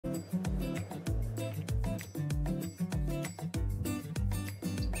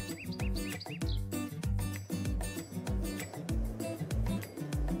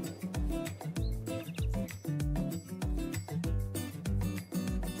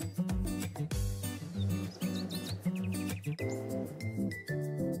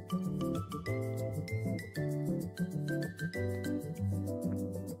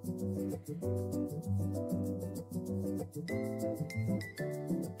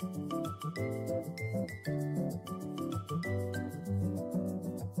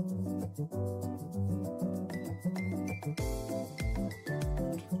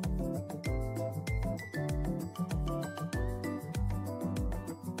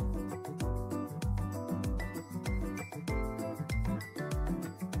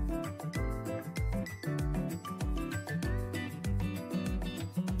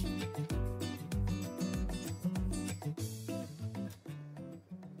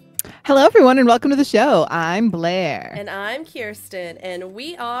Hello, everyone, and welcome to the show. I'm Blair. And I'm Kirsten, and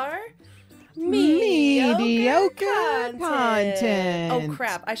we are Mediocre content. Oh,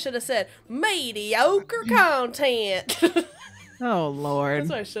 crap. I should have said mediocre content. Oh, Lord.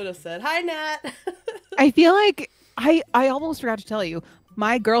 That's what I should have said. Hi, Nat. I feel like I almost forgot to tell you,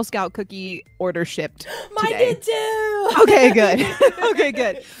 my Girl Scout cookie order shipped Mine today. did too. Okay, good. Okay,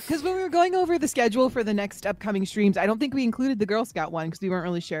 good. Because when we were going over the schedule for the next upcoming streams, I don't think we included the Girl Scout one because we weren't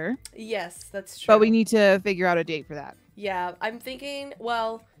really sure. Yes, that's true. But we need to figure out a date for that. Yeah, I'm thinking,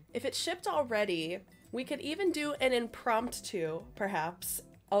 well, if it shipped already, we could even do an impromptu, perhaps,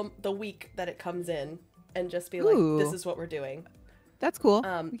 the week that it comes in and just be like, this is what we're doing. That's cool.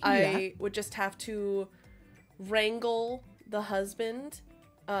 I would just have to wrangle the husband,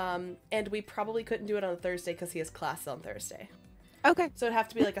 and we probably couldn't do it on a Thursday because he has class on Thursday. Okay. So it'd have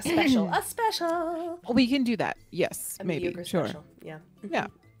to be like a special. We can do that. Yes, A maybe. mediocre Sure. special. Yeah. Yeah.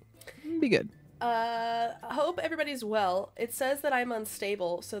 Be good. I hope everybody's well. It says that I'm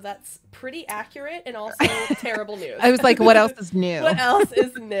unstable, so that's pretty accurate and also terrible news. I was like, what else is new? What else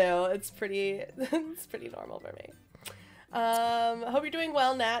is new? It's pretty normal for me. Hope you're doing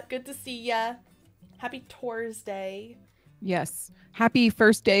well, Nat. Good to see ya. Happy Thursday. Yes. Happy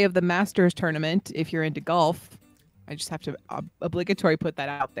first day of the Masters tournament if you're into golf. I just have to obligatory put that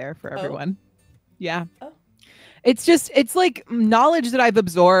out there for everyone. Yeah. Oh. It's like knowledge that I've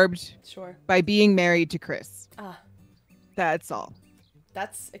absorbed by being married to Chris. That's all.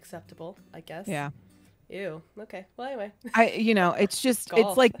 That's acceptable, I guess. Yeah. Ew. Okay. Well, anyway. It's just,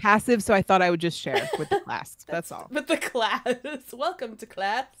 it's like passive, so I thought I would just share with the class. That's all. With the class. Welcome to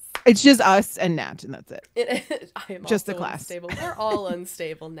class. It's just us and Nat, and that's it. I am just also the class. Unstable. We're all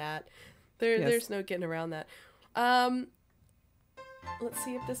unstable, Nat. There's no getting around that. Let's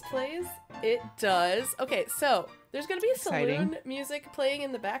see if this plays. It does. Okay, so there's going to be saloon music playing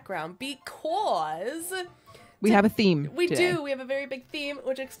in the background because we have a theme. We do. We have a very big theme,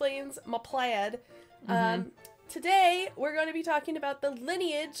 which explains my plaid. Today, we're going to be talking about the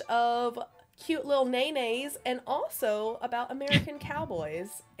lineage of cute little Neighs and also about American cowboys.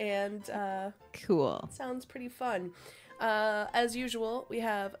 And cool. Sounds pretty fun. As usual, we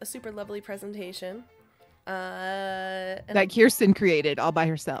have a super lovely presentation. That Kirsten created all by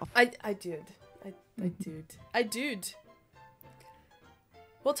herself. I did.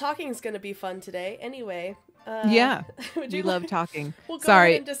 Well, talking is going to be fun today. Anyway. Yeah. We love talking. We'll go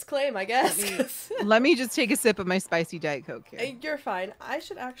ahead and disclaim, I guess. Let me just take a sip of my spicy Diet Coke here. You're fine. I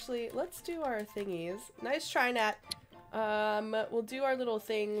should actually, let's do our thingies. Nice try, Nat. We'll do our little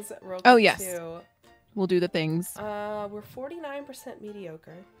things real quick. Oh, yes. Too. We'll do the things. We're 49%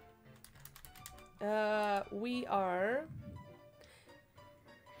 mediocre. We are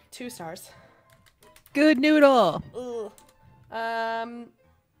 2 stars. Good noodle. Ugh.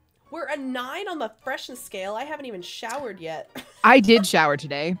 We're a 9 on the freshness scale. I haven't even showered yet. I did shower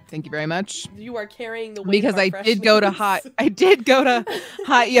today. Thank you very much. You are carrying the weight because of our I did go to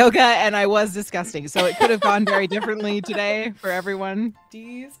hot yoga and I was disgusting. So it could have gone very differently today for everyone.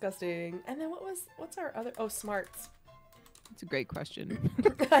 Disgusting. And then what's our other? Oh, smarts. That's a great question.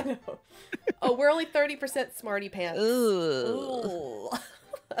 I know. Oh, we're only 30% smarty pants. Ooh.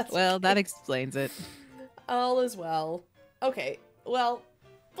 Well, that explains it. All is well. Okay. Well,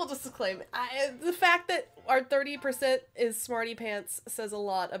 we'll just disclaim the fact that our 30% is smarty pants says a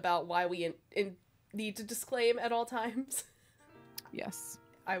lot about why we need to disclaim at all times. Yes.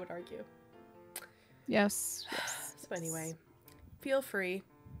 I would argue. Yes. So anyway, feel free.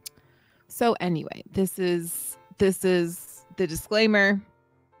 So anyway, this is the disclaimer.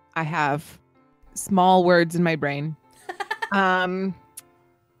 I have small words in my brain.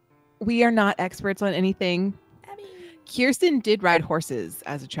 We are not experts on anything. Kirsten did ride horses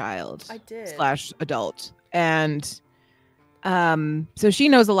as a child. I did. / adult. And so she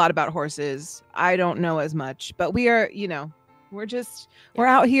knows a lot about horses. I don't know as much, but we are, we're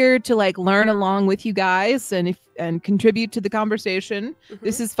out here to like learn along with you guys and contribute to the conversation.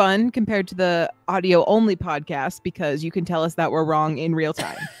 This is fun compared to the audio only podcast because you can tell us that we're wrong in real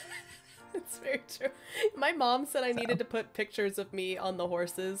time. It's very true. My mom said I needed to put pictures of me on the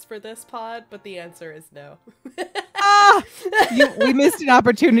horses for this pod, but the answer is no. We missed an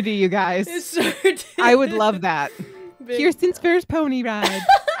opportunity, you guys. It sure did. I would love that. Kirsten's first pony ride.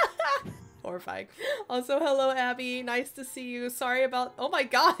 Horrifying. Also, hello, Abby. Nice to see you. Sorry about... Oh my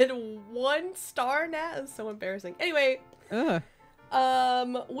god, 1 star, Nat? That's so embarrassing. Anyway,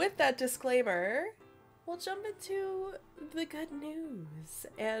 with that disclaimer, we'll jump into the good news.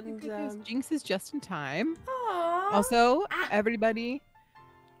 And Jinx is just in time. Aww. Also, everybody,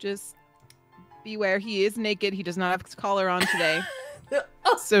 just beware. He is naked. He does not have his collar on today.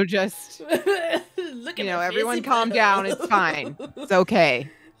 So just, Look at everyone calm down. It's fine. It's okay.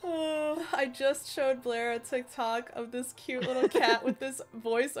 Oh, I just showed Blair a TikTok of this cute little cat with this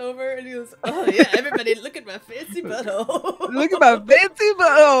voiceover, and he goes, "Oh yeah, everybody, look at my fancy butthole. Look at my fancy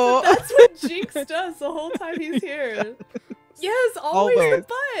butthole." That's what Jinx does the whole time he's here. Yes, always the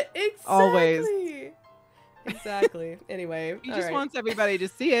butt. Exactly. Always. Exactly. Anyway, He just wants everybody to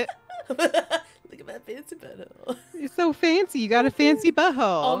see it. Look at my fancy butthole. You're so fancy. You got a fancy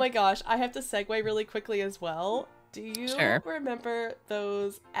butthole. Oh my gosh, I have to segue really quickly as well. Do you remember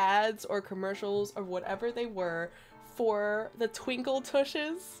those ads or commercials or whatever they were for the Twinkle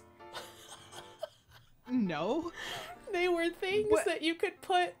Tushes? No. They were things that you could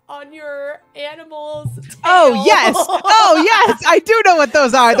put on your animal's tail. Oh, yes. Oh, yes. I do know what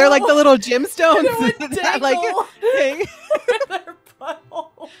those are. They're like the little gemstones. It's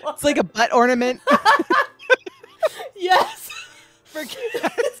like a butt ornament. Yes. For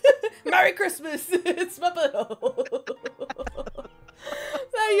kids. Merry Christmas. It's my butthole.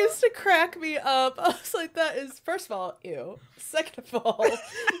 That used to crack me up. I was like, that is, first of all, ew. Second of all,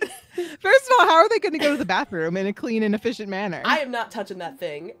 how are they going to go to the bathroom in a clean and efficient manner? I am not touching that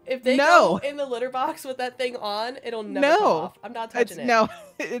thing. If they go in the litter box with that thing on, it'll never come off. I'm not touching it. No,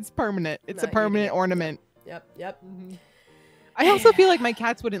 it's permanent. It's a permanent ornament. Yep. Mm-hmm. I also feel like my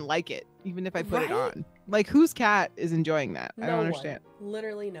cats wouldn't like it, even if I put it on. Like, whose cat is enjoying that? I don't understand.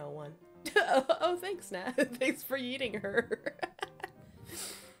 Literally no one. Oh, thanks, Nat. Thanks for eating her.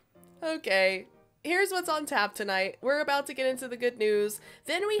 Okay. Here's what's on tap tonight. We're about to get into the good news.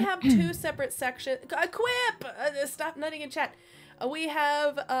 Then we have two separate sections. Quip! Stop nutting in chat. We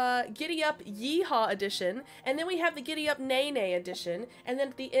have Giddy Up Yeehaw edition, and then we have the Giddy Up Neigh edition, and then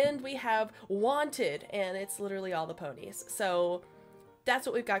at the end we have Wanted, and it's literally all the ponies. So that's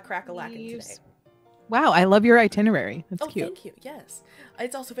what we've got crack-a-lackin' today. Wow, I love your itinerary. That's cute. Thank you. Yes.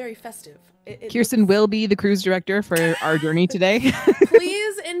 It's also very festive. Kirsten will be the cruise director for our journey today.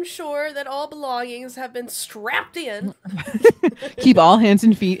 Please ensure that all belongings have been strapped in. Keep all hands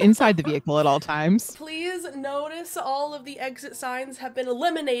and feet inside the vehicle at all times. Please notice all of the exit signs have been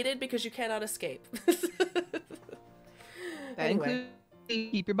eliminated because you cannot escape. Anyway.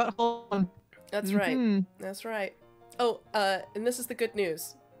 Keep your butthole on. That's right. That's right. Oh, and this is the good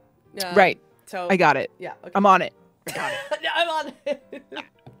news. Right. So I got it. Yeah. Okay. I'm on it. I got it. I'm on it.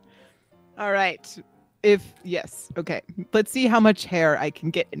 All right. Yes. Okay. Let's see how much hair I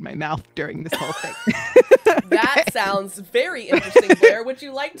can get in my mouth during this whole thing. That sounds very interesting, Blair. Would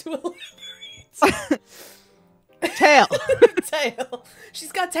you like to elaborate? Tail. Tail.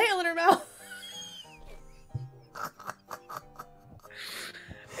 She's got tail in her mouth.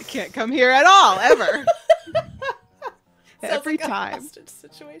 I can't come here at all, ever. Every like time. A hostage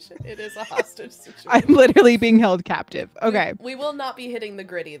situation. It is a hostage situation. I'm literally being held captive. Okay. We will not be hitting the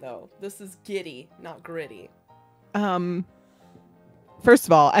gritty though. This is giddy, not gritty. First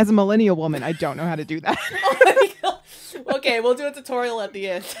of all, as a millennial woman, I don't know how to do that. Oh my God. Okay, we'll do a tutorial at the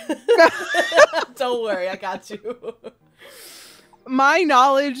end. Don't worry, I got you. My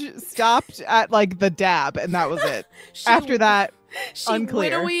knowledge stopped at like the dab, and that was it. After that,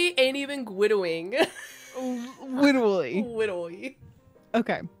 unclear. Widowy ain't even gwidowing. Widowy. Widowy.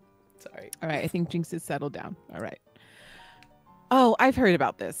 Okay. Sorry. All right. I think Jinx is settled down. All right. Oh, I've heard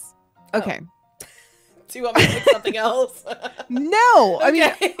about this. Okay. Oh. Do you want me to pick something else? No. Okay. I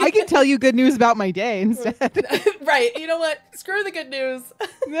mean, I can tell you good news about my day instead. Right. You know what? Screw the good news.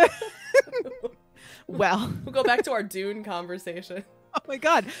 Well, we'll go back to our Dune conversation. Oh my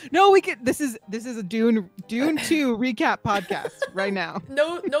God. No, we could. This is a Dune 2 recap podcast right now.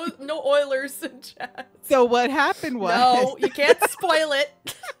 No Oilers in chat. So what happened was, no, you can't spoil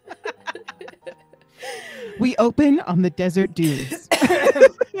it. We open on the desert dunes.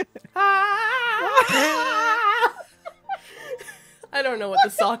 I don't know what the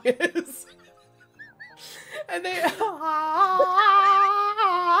song is. And they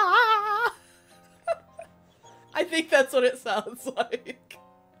I think that's what it sounds like.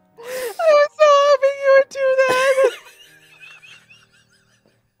 I was so hoping you would do that.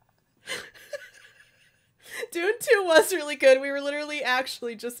 Dune 2 was really good. We were literally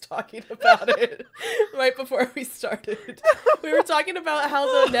actually just talking about it right before we started. We were talking about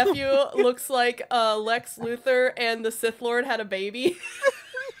how the nephew looks like Lex Luthor and the Sith Lord had a baby.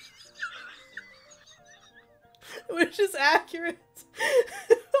 Which is accurate.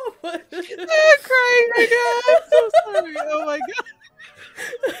 I'm crying right now. I'm so sorry. Oh my God.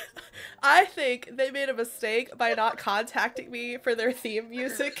 I think they made a mistake by not contacting me for their theme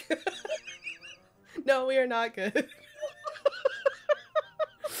music. No, we are not good.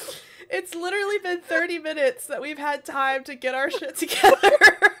 It's literally been 30 minutes that we've had time to get our shit together.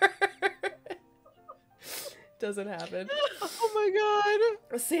 Doesn't happen. Oh my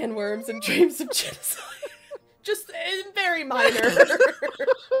god. Sandworms and dreams of genocide. Just very minor.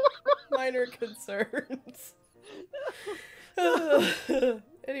 Minor concerns.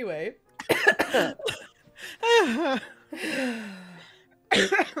 Anyway.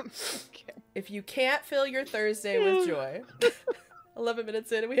 If you can't fill your Thursday with joy. 11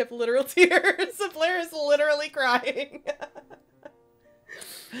 minutes in and we have literal tears. Blair is literally crying.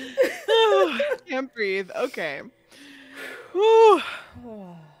 Can't breathe. Okay.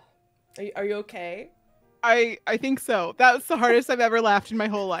 Are you okay? I think so. That was the hardest I've ever laughed in my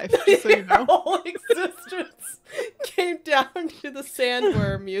whole life. Just so you know. Your whole existence came down to the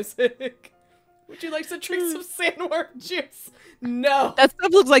sandworm music. Would you like to drink some sandworm juice? No. That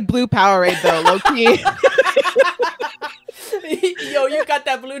stuff looks like blue Powerade though, low key. Yo, you got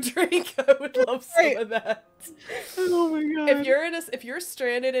that blue drink? I would love some of that. Oh my god. If you're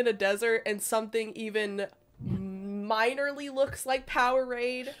stranded in a desert and something even minorly looks like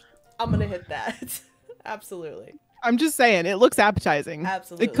Powerade, I'm gonna hit that. Absolutely. I'm just saying, it looks appetizing.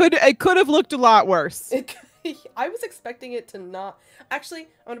 Absolutely. It could have looked a lot worse. I was expecting it to not. Actually,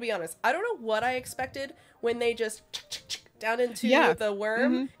 I'm gonna be honest. I don't know what I expected when they just down into the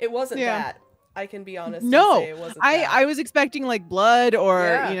worm. Mm-hmm. It wasn't that. I can be honest. No, and say it wasn't that. I was expecting like blood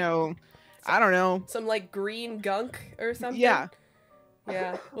or you know, I don't know, some like green gunk or something. Yeah.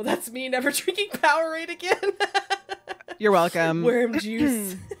 Yeah. Well, that's me never drinking Powerade again. You're welcome. Worm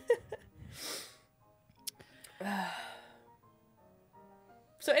juice.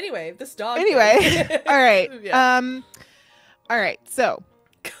 So anyway, this dog. Anyway, all right. Yeah. All right. So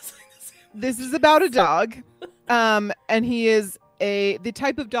this is about a dog, and he is the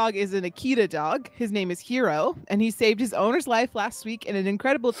type of dog is an Akita dog. His name is Hero, and he saved his owner's life last week in an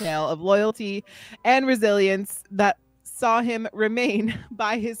incredible tale of loyalty and resilience that saw him remain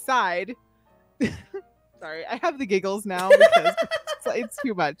by his side. Sorry, I have the giggles now because it's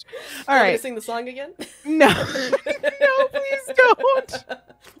too much. All right, sing the song again? No, no, please don't.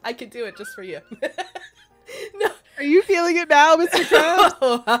 I could do it just for you. No. Are you feeling it now, Mr. Krabs?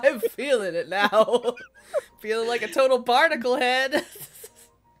 Oh, I'm feeling it now. Feeling like a total barnacle head.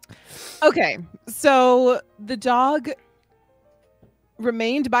 Okay, so the dog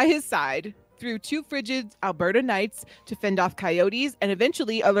remained by his side through 2 frigid Alberta nights to fend off coyotes and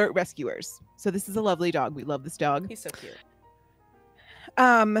eventually alert rescuers. So this is a lovely dog. We love this dog. He's so cute.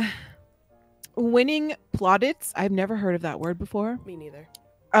 Winning plaudits. I've never heard of that word before. Me neither.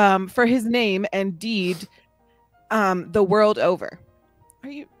 For his name and deed, the world over. Are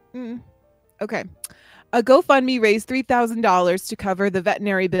you? Okay. A GoFundMe raised $3,000 to cover the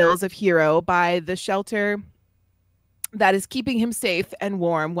veterinary bills of Hero by the shelter that is keeping him safe and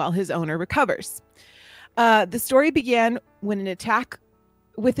warm while his owner recovers. The story began when an attack.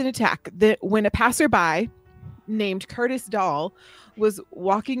 When a passerby named Curtis Dahl was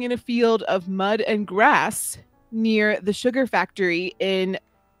walking in a field of mud and grass near the sugar factory in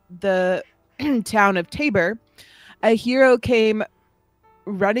the town of Tabor, a Hero came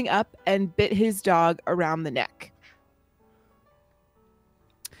running up and bit his dog around the neck.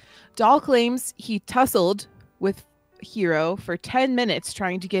 Dahl claims he tussled with Hero for 10 minutes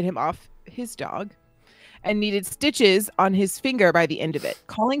trying to get him off his dog and needed stitches on his finger by the end of it.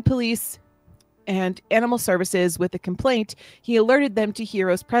 Calling police and animal services with a complaint, he alerted them to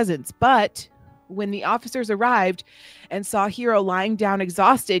Hero's presence. But when the officers arrived and saw Hero lying down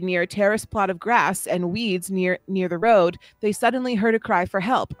exhausted near a terraced plot of grass and weeds near the road, they suddenly heard a cry for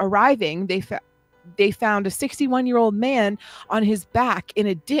help. Arriving, they found a 61-year-old man on his back in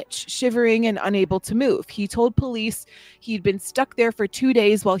a ditch, shivering and unable to move. He told police he'd been stuck there for 2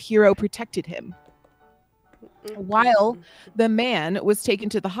 days while Hero protected him. While the man was taken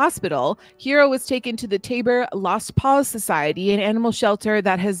to the hospital, Hero was taken to the Tabor Lost Paws Society, an animal shelter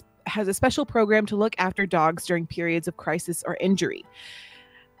that has a special program to look after dogs during periods of crisis or injury.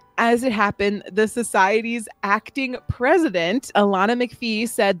 As it happened, the society's acting president, Alana McPhee,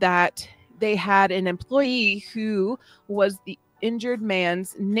 said that they had an employee who was the injured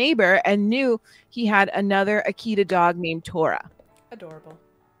man's neighbor and knew he had another Akita dog named Tora. Adorable.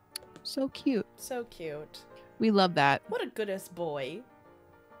 So cute. So cute. We love that. What a goodest boy.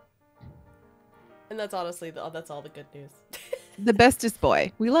 And that's honestly, that's all the good news. The bestest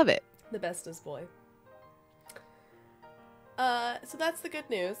boy. We love it. The bestest boy. So that's the good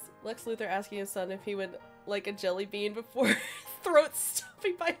news. Lex Luthor asking his son if he would like a jelly bean before throat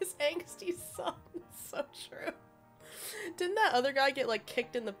stuffing by his angsty son. So true. Didn't that other guy get like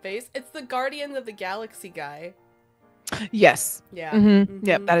kicked in the face? It's the Guardians of the Galaxy guy. Yes. Yeah.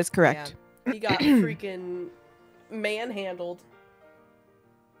 Yep, that is correct. Yeah. He got freaking manhandled.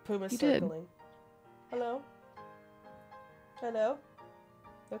 Puma's He did. circling. Hello? Hello?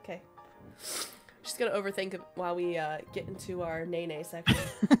 Okay. Just gonna overthink it while we get into our Neigh section.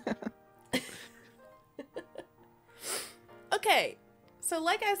 Okay, so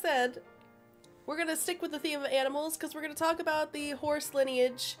like I said, we're gonna stick with the theme of animals because we're gonna talk about the horse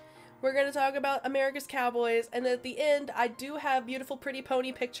lineage. We're gonna talk about America's cowboys, and at the end, I do have beautiful, pretty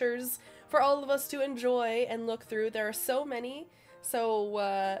pony pictures for all of us to enjoy and look through. There are so many,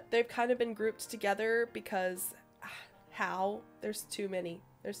 so they've kind of been grouped together because how? There's too many.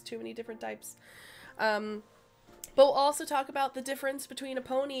 There's too many different types. But we'll also talk about the difference between a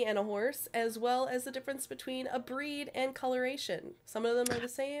pony and a horse, as well as the difference between a breed and coloration. Some of them are the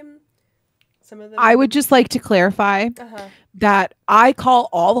same. Some of them. I would just like to clarify that I call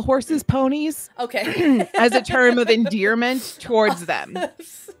all the horses ponies. Okay. As a term of endearment towards them.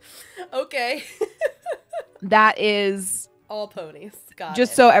 Okay. That is all ponies. Got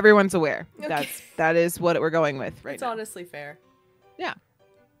just it. So everyone's aware. Okay. That is what we're going with right It's now. honestly fair. Yeah.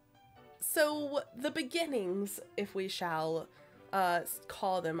 So the beginnings, if we shall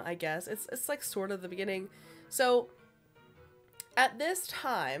call them, I guess. It's like sort of the beginning. So at this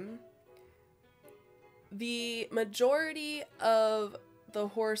time, the majority of the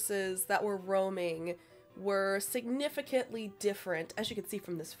horses that were roaming were significantly different, as you can see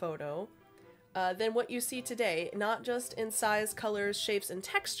from this photo, than what you see today. Not just in size, colors, shapes, and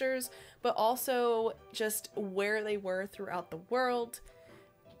textures, but also just where they were throughout the world.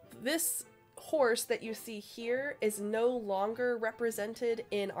 This horse that you see here is no longer represented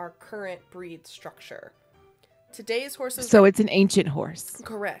in our current breed structure. Today's horses... So it's an ancient horse.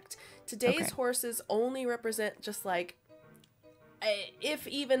 Correct. Today's horses only represent just like, if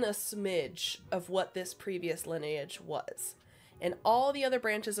even a smidge of what this previous lineage was. And all the other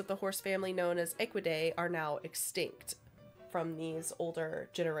branches of the horse family known as Equidae are now extinct from these older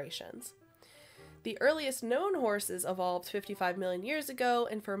generations. The earliest known horses evolved 55 million years ago,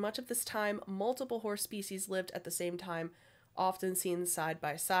 and for much of this time, multiple horse species lived at the same time, often seen side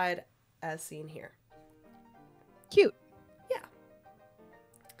by side, as seen here. Cute. Yeah.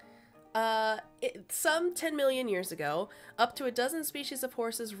 Some 10 million years ago, up to a dozen species of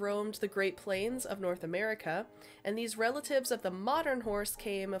horses roamed the Great Plains of North America, and these relatives of the modern horse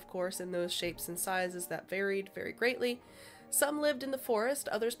came, of course, in those shapes and sizes that varied very greatly. Some lived in the forest,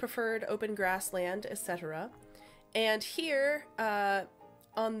 others preferred open grassland, etc. And here,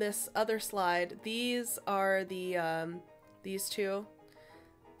 on this other slide, these are the, these two.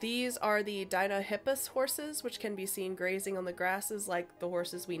 These are the Dinohippus horses, which can be seen grazing on the grasses like the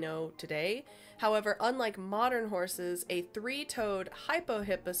horses we know today. However, unlike modern horses, a three-toed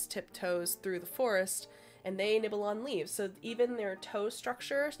Hypohippus tiptoes through the forest, and they nibble on leaves. So even their toe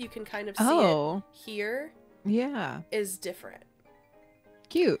structure, you can kind of see it here. Yeah. Is different.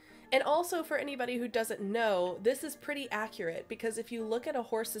 Cute. And also, for anybody who doesn't know, this is pretty accurate because if you look at a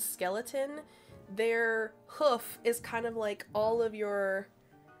horse's skeleton, their hoof is kind of like all of your...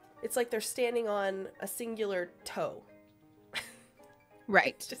 It's like they're standing on a singular toe.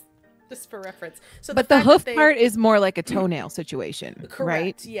 Right. Just for reference. So but the hoof part is more like a toenail situation, correct,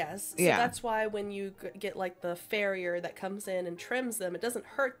 right? Yes. So that's why when you get like the farrier that comes in and trims them, it doesn't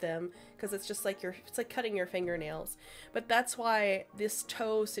hurt them because it's just like it's like cutting your fingernails. But that's why this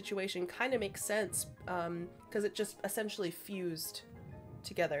toe situation kind of makes sense because it just essentially fused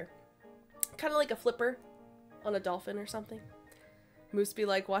together. Kind of like a flipper on a dolphin or something. Moose be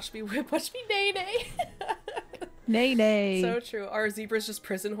like, watch me whip, watch me neigh neigh. Neigh neigh. So true. Are zebras just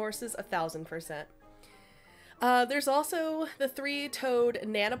prison horses? 1000%. There's also the three-toed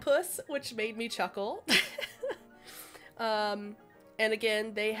nanopus, which made me chuckle. And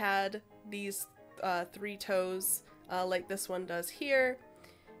again, they had these three toes like this one does here.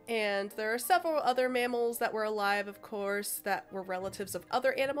 And there are several other mammals that were alive, of course, that were relatives of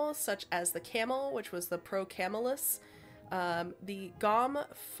other animals, such as the camel, which was the Procamelus. The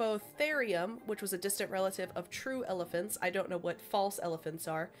Gomphotherium, which was a distant relative of true elephants. I don't know what false elephants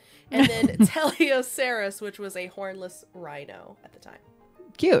are. And then Teleoceras, which was a hornless rhino at the time.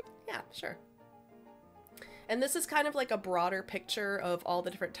 Cute. Yeah, sure. And this is kind of like a broader picture of all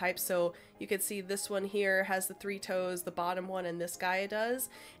the different types. So you can see this one here has the three toes, the bottom one, and this guy does.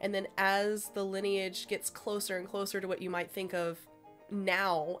 And then as the lineage gets closer and closer to what you might think of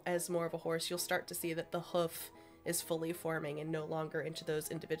now as more of a horse, you'll start to see that the hoof is fully forming and no longer into those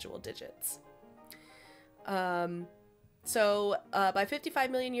individual digits. So by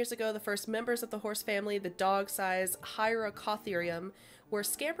 55 million years ago, the first members of the horse family, the dog-sized Hyracotherium, were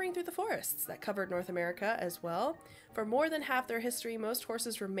scampering through the forests that covered North America as well. For more than half their history, most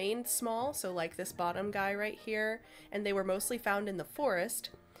horses remained small, so like this bottom guy right here, and they were mostly found in the forest.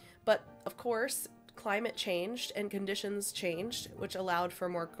 But of course, climate changed and conditions changed, which allowed for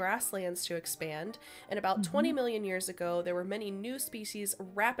more grasslands to expand. And about 20 million years ago, there were many new species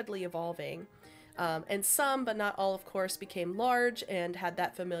rapidly evolving. And some, but not all, of course, became large and had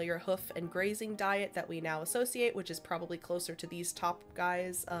that familiar hoof and grazing diet that we now associate, which is probably closer to these top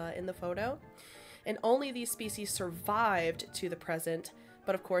guys in the photo. And only these species survived to the present,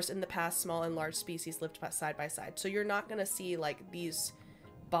 but of course, in the past, small and large species lived side by side. So you're not going to see, like, these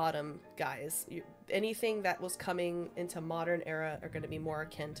bottom guys. Anything that was coming into modern era are going to be more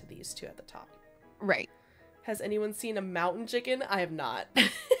akin to these two at the top. Right. Has anyone seen a mountain chicken? I have not.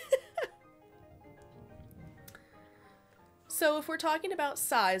 So if we're talking about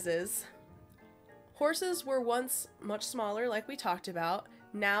sizes, horses were once much smaller, like we talked about.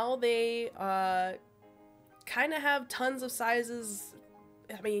 Now they kind of have tons of sizes.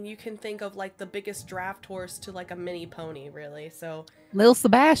 I mean, you can think of like the biggest draft horse to like a mini pony, really. So Lil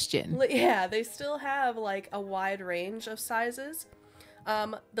Sebastian. Yeah, they still have like a wide range of sizes.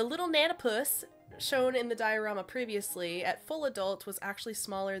 The little nanopus, shown in the diorama previously, at full adult was actually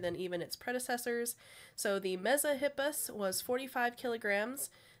smaller than even its predecessors. So the Mesohippus was 45 kilograms,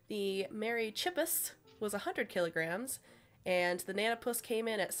 the Merychippus was 100 kilograms, and the Nanopus came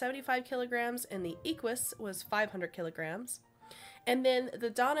in at 75 kilograms, and the Equus was 500 kilograms. And then the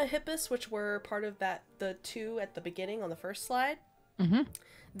Donohippus, which were part of the two at the beginning on the first slide,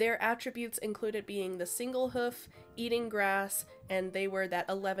 their attributes included being the single hoof, eating grass, and they were that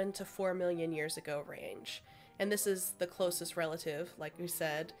 11 to 4 million years ago range. And this is the closest relative, like we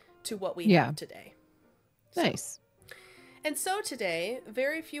said, to what we have today. Nice. And so today,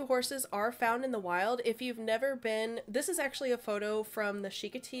 very few horses are found in the wild. If you've never been, this is actually a photo from the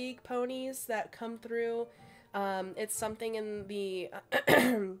Chincoteague ponies that come through. It's something in the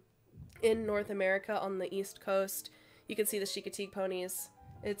in North America on the East Coast. You can see the Chincoteague ponies.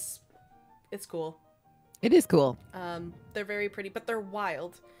 It's cool. It is cool. They're very pretty, but they're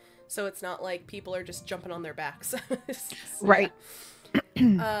wild. So it's not like people are just jumping on their backs. Right.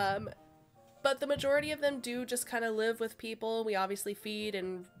 But the majority of them do just kind of live with people. We obviously feed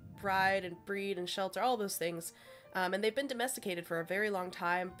and ride and breed and shelter, all those things. And they've been domesticated for a very long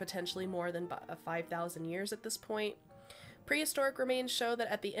time, potentially more than 5,000 years at this point. Prehistoric remains show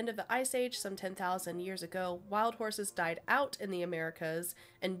that at the end of the Ice Age, some 10,000 years ago, wild horses died out in the Americas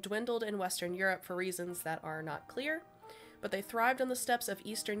and dwindled in Western Europe for reasons that are not clear. But they thrived on the steppes of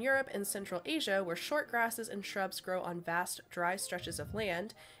Eastern Europe and Central Asia, where short grasses and shrubs grow on vast, dry stretches of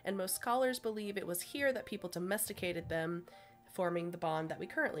land, and most scholars believe it was here that people domesticated them, forming the bond that we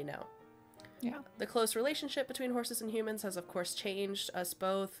currently know. Yeah. The close relationship between horses and humans has, of course, changed us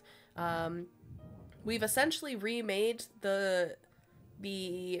both. We've essentially remade the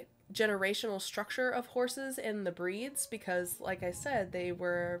generational structure of horses and the breeds because, like I said, they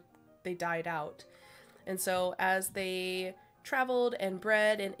died out. And so as they traveled and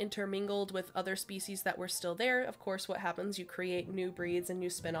bred and intermingled with other species that were still there, of course, what happens? You create new breeds and new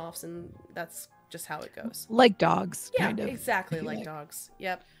spin-offs, and that's just how it goes. Like dogs, yeah, kind of. Exactly like dogs.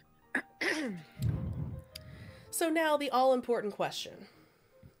 Yep. So now the all-important question.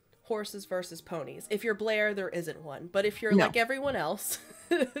 Horses versus ponies. If you're Blair, there isn't one. But if you're like everyone else,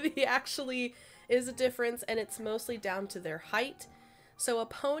 there actually is a difference, and it's mostly down to their height. So a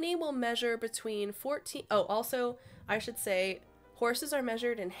pony will measure between 14... Oh, also, I should say, horses are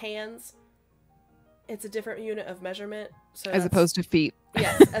measured in hands. It's a different unit of measurement. So as opposed to feet.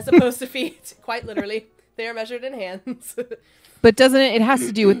 Yes, as opposed to feet. Quite literally. They are measured in hands. But doesn't it has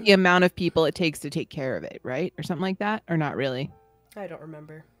to do with the amount of people it takes to take care of it, right? Or something like that? Or not really? I don't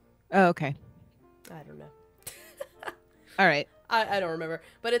remember. Oh, okay. I don't know. All right. I don't remember.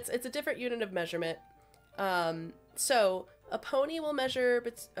 But it's a different unit of measurement. So a pony will measure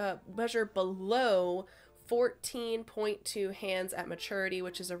below 14.2 hands at maturity,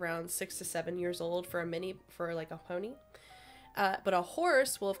 which is around 6 to 7 years old for a pony. But a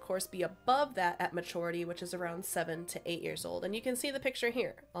horse will, of course, be above that at maturity, which is around 7 to 8 years old. And you can see the picture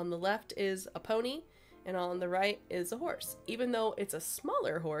here. On the left is a pony, and on the right is a horse. Even though it's a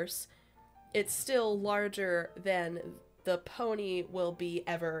smaller horse, it's still larger than the pony will be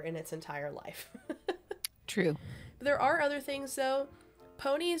ever in its entire life. True. There are other things, though.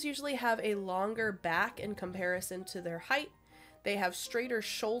 Ponies usually have a longer back in comparison to their height. They have straighter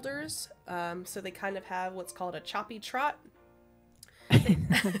shoulders, so they kind of have what's called a choppy trot,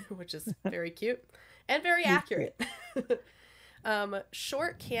 which is very cute and very accurate.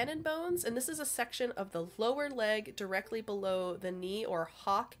 Short cannon bones, and this is a section of the lower leg directly below the knee or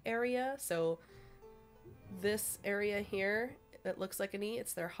hock area. So this area here that looks like a knee,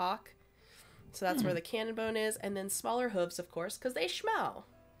 it's their hock. So that's where the cannon bone is. And then smaller hooves, of course, because they smell.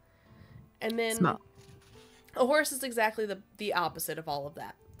 And then a horse is exactly the opposite of all of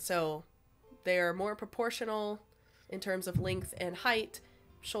that. So they are more proportional in terms of length and height.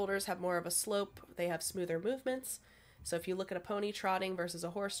 Shoulders have more of a slope. They have smoother movements. So if you look at a pony trotting versus a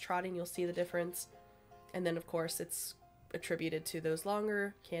horse trotting, you'll see the difference. And then, of course, it's attributed to those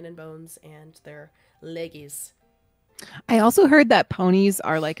longer cannon bones and their leggies. I also heard that ponies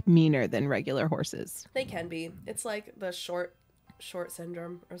are like meaner than regular horses. They can be. It's like the short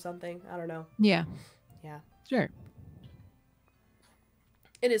syndrome or something. I don't know. Yeah. Yeah. Sure.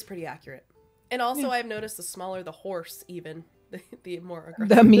 It is pretty accurate. And also, I've noticed the smaller the horse, even the more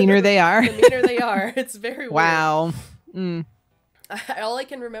aggressive. The meaner they are. The meaner they are. It's very weird. Wow. All I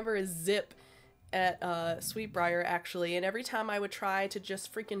can remember is Zip at Sweetbriar, actually, and every time I would try to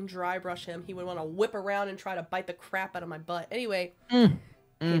just freaking dry brush him, he would want to whip around and try to bite the crap out of my butt. Anyway,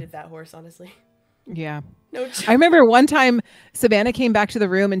 hated that horse, honestly. Yeah. No. I remember one time Savannah came back to the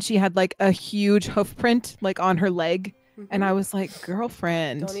room and she had like a huge hoof print like on her leg. And I was like,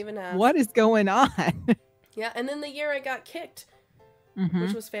 girlfriend, don't even ask. What is going on? Yeah, and then the year I got kicked,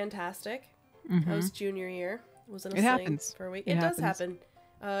 which was fantastic. That was junior year. I was in a sling happens. for a week. It does happen.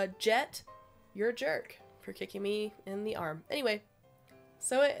 Jet, you're a jerk for kicking me in the arm. Anyway,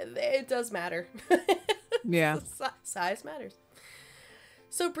 so it does matter. Yeah. Size matters.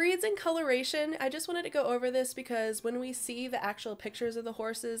 So breeds and coloration, I just wanted to go over this because when we see the actual pictures of the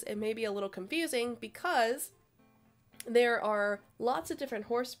horses, it may be a little confusing because there are lots of different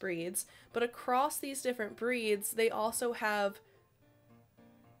horse breeds, but across these different breeds, they also have,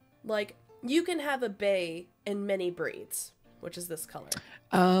 like, you can have a bay in many breeds, which is this color.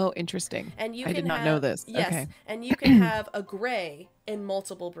 Oh, interesting. And you I can did not know this. Yes, okay. And you can have a gray in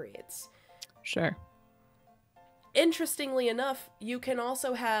multiple breeds. Sure. Interestingly enough, you can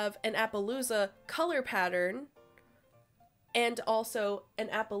also have an Appaloosa color pattern, and also an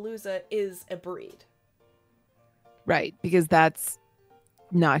Appaloosa is a breed. Right, because that's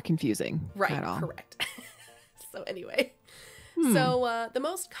not confusing at all. Correct. So anyway, so the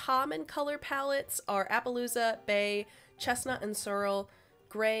most common color palettes are Appaloosa, Bay, Chestnut and Sorrel,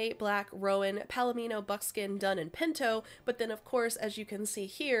 Gray, Black, Rowan, Palomino, Buckskin, Dun, and Pinto. But then, of course, as you can see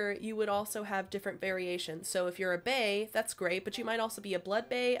here, you would also have different variations. So if you're a Bay, that's great, but you might also be a Blood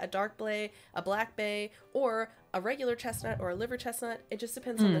Bay, a Dark Bay, a Black Bay, or a regular chestnut or a liver chestnut. It just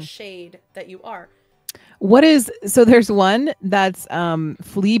depends on the shade that you are. So there's one that's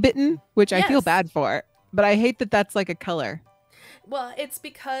flea bitten, which I feel bad for, but I hate that that's like a color. Well, it's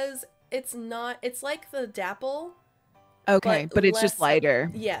because it's like the dapple. Okay, but it's just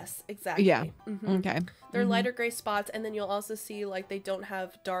lighter. Yes, exactly. Yeah. Okay. They're lighter gray spots, and then you'll also see like they don't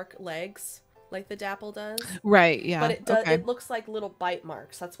have dark legs like the dapple does. Right, yeah. But it does. It looks like little bite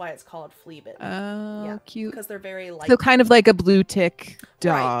marks. That's why it's called flea bitten. Oh, yeah, cute. Because they're very light. So kind of like a blue tick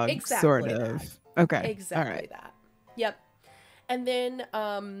dog, right, exactly sort of. That. Okay. Exactly all right. that. Yep. And then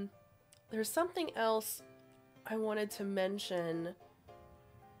there's something else I wanted to mention.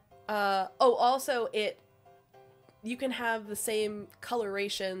 Also you can have the same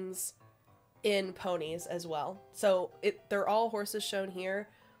colorations in ponies as well. So they're all horses shown here,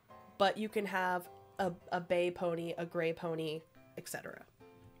 but you can have a bay pony, a gray pony, etc.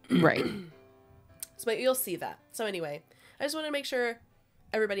 Right. So but you'll see that. So anyway, I just want to make sure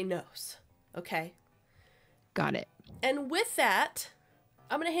everybody knows. Okay. Got it. And with that,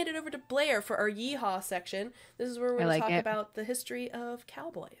 I'm going to hand it over to Blair for our yeehaw section. This is where we're going to talk about the history of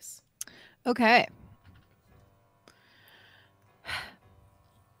cowboys. Okay.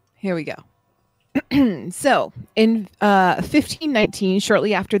 Here we go. So, in 1519,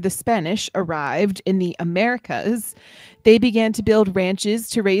 shortly after the Spanish arrived in the Americas, they began to build ranches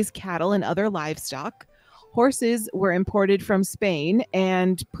to raise cattle and other livestock. Horses were imported from Spain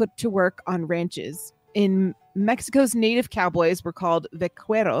and put to work on ranches. In Mexico's native cowboys were called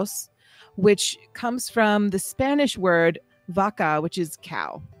vaqueros, which comes from the Spanish word vaca, which is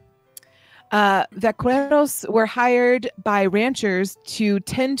cow. Vaqueros were hired by ranchers to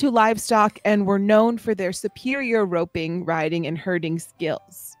tend to livestock and were known for their superior roping, riding, and herding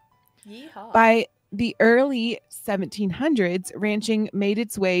skills. Yeehaw. By the early 1700s, ranching made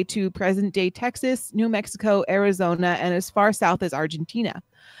its way to present-day Texas, New Mexico, Arizona, and as far south as Argentina.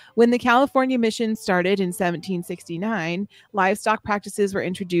 When the California mission started in 1769, livestock practices were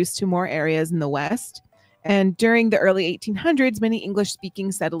introduced to more areas in the West. And during the early 1800s, many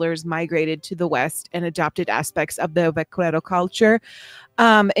English-speaking settlers migrated to the West and adopted aspects of the vaquero culture,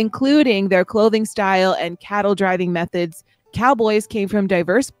 including their clothing style and cattle driving methods. Cowboys came from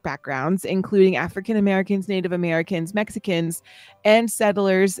diverse backgrounds, including African Americans, Native Americans, Mexicans, and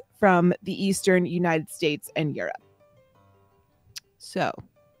settlers from the eastern United States and Europe. So,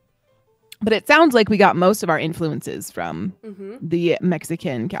 but it sounds like we got most of our influences from the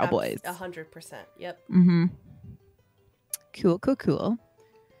Mexican cowboys. 100%. Yep. Cool.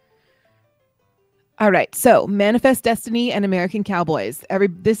 All right, so Manifest Destiny and American Cowboys.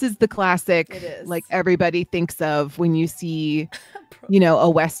 This is the classic, like everybody thinks of when you see, a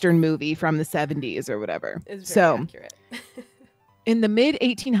Western movie from the 70s or whatever. It's very accurate. In the mid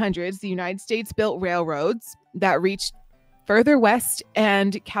 1800s, the United States built railroads that reached further west,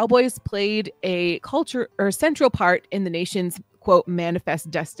 and cowboys played a central part in the nation's quote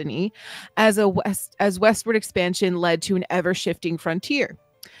manifest destiny as westward expansion led to an ever-shifting frontier.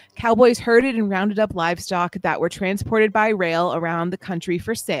 Cowboys herded and rounded up livestock that were transported by rail around the country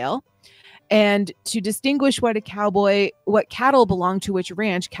for sale. And to distinguish what cattle belonged to which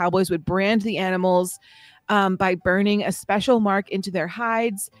ranch, cowboys would brand the animals by burning a special mark into their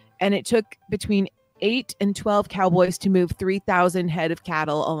hides. And it took between 8 and 12 cowboys to move 3,000 head of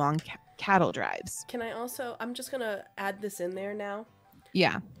cattle along cattle drives. I'm just going to add this in there now.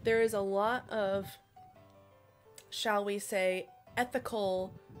 Yeah. There is a lot of, shall we say,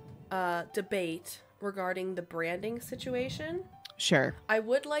 ethical debate regarding the branding situation. Sure. I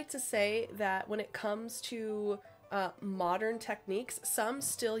would like to say that when it comes to modern techniques, some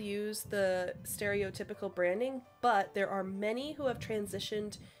still use the stereotypical branding, but there are many who have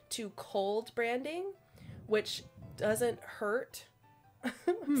transitioned to cold branding, which doesn't hurt.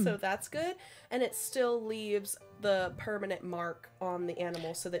 So that's good. And it still leaves the permanent mark on the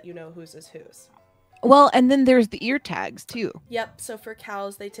animal so that you know whose is whose. Well, and then there's the ear tags too. Yep. So for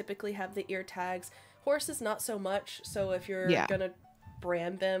cows, they typically have the ear tags. Horses, not so much. So if you're going to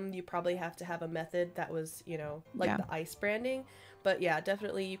brand them, you probably have to have a method that was, the ice branding. But yeah,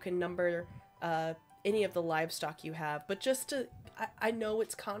 definitely you can number any of the livestock you have. But I know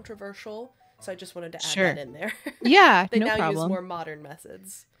it's controversial, so I just wanted to add that in there. Yeah, they no now problem. use more modern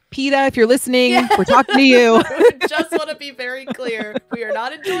methods. PETA, if you're listening, we're talking to you. Just want to be very clear. We are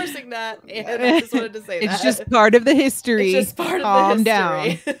not endorsing that. And I just wanted to say it's just part of the history. It's just part Calm of the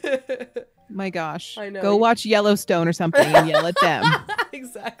history. down. My gosh. I know. Go watch Yellowstone or something and yell at them.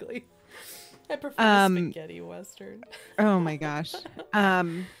 Exactly. I prefer spaghetti Western. Oh my gosh.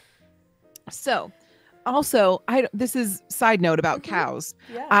 So also, this is side note about cows.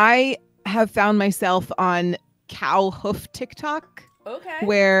 Yeah. I have found myself on cow hoof TikTok. Okay.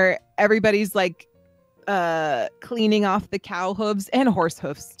 Where everybody's like cleaning off the cow hooves and horse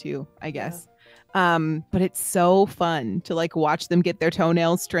hoofs too, I guess. Yeah. But it's so fun to like watch them get their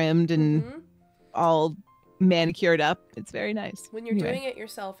toenails trimmed and all manicured up. It's very nice. When you're doing it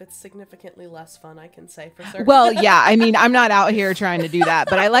yourself, it's significantly less fun, I can say for certain. Well, yeah, I mean, I'm not out here trying to do that,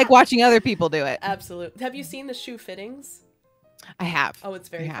 but I like watching other people do it. Absolutely. Have you seen the shoe fittings? I have. Oh, it's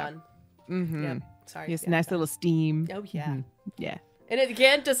very fun. Yeah. Sorry. It's nice little steam. Oh, yeah. Yeah. And it,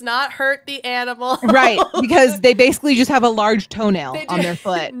 again, does not hurt the animal. Right, because they basically just have a large toenail on their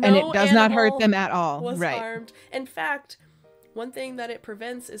foot, and it does not hurt them at all. Right. Harmed. In fact, one thing that it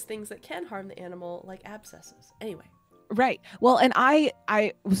prevents is things that can harm the animal, like abscesses. Anyway. Right. Well, and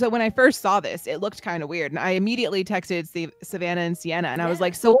so when I first saw this, it looked kind of weird, and I immediately texted Savannah and Sienna, and I was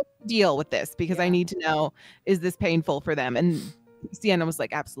like, so what's the deal with this? Because I need to know, is this painful for them? And Sienna was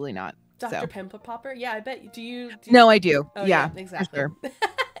like, absolutely not. Dr. Pimple Popper? Yeah, I bet. Do you? No, I do. Oh, yeah, exactly. Sure.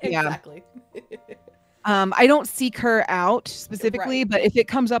 Exactly. I don't seek her out specifically, but if it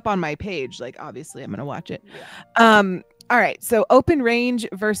comes up on my page, like obviously I'm gonna watch it. Yeah. All right. So open range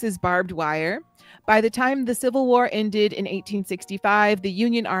versus barbed wire. By the time the Civil War ended in 1865, the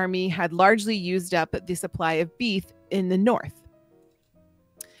Union Army had largely used up the supply of beef in the North,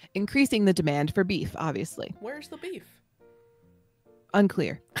 increasing the demand for beef. Obviously. Where's the beef?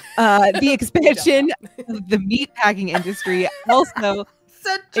 Unclear. The expansion of the meat packing industry also.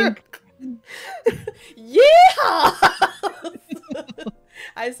 Yeah.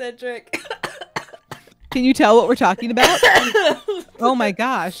 I said trick. Can you tell what we're talking about? Oh my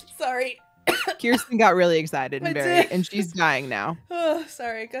gosh. Sorry. Kirsten got really excited and she's dying now. Oh,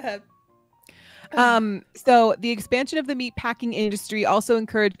 sorry. Go ahead. So the expansion of the meat packing industry also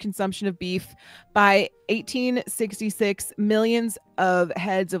encouraged consumption of beef. By 1866, millions of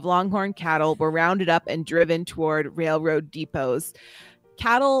heads of longhorn cattle were rounded up and driven toward railroad depots.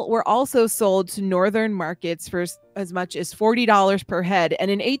 Cattle were also sold to northern markets for as much as $40 per head.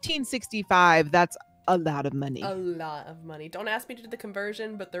 And in 1865, that's a lot of money. A lot of money. Don't ask me to do the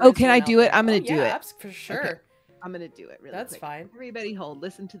conversion, but there Oh, is can one I out do it? there. I'm gonna Oh, do yeah, it. for sure. Okay. I'm gonna do it really That's quick. fine. Everybody hold.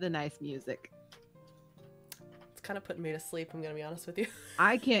 Listen to the nice music. It's kind of putting me to sleep, I'm gonna be honest with you.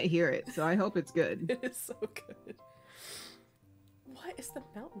 I can't hear it, so I hope it's good. It is so good. What is the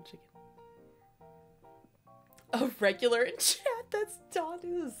mountain chicken? A regular in chat? That's Dawn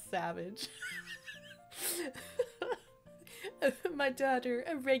is savage. My daughter,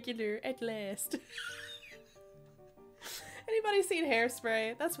 a regular at last. Anybody seen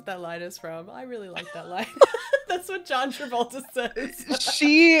Hairspray? That's what that line is from. I really like that line. That's what John Travolta says.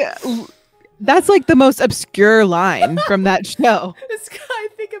 That's like the most obscure line from that show. I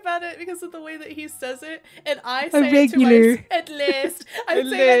think about it because of the way that he says it, and I say it to myself at least. I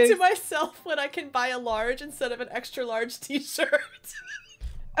say that to myself when I can buy a large instead of an extra large t-shirt.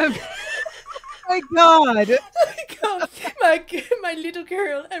 Oh my god. My little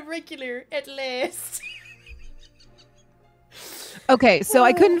girl, a regular at last. Okay, so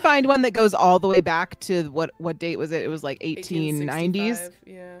I couldn't find one that goes all the way back to what date was it? It was like 1890s.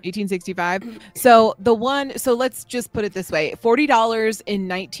 1865. So let's just put it this way. $40 in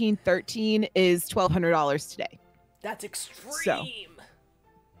 1913 is $1,200 today. That's extreme. So,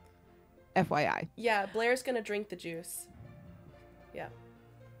 FYI. Yeah, Blair's gonna drink the juice. Yeah.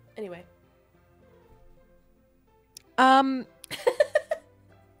 Anyway.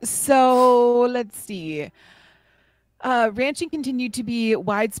 So let's see. Ranching continued to be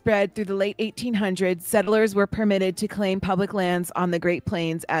widespread through the late 1800s. Settlers were permitted to claim public lands on the Great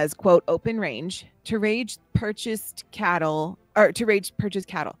Plains as, quote, open range to raise purchased cattle.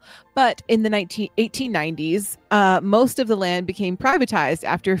 But in the 1890s, most of the land became privatized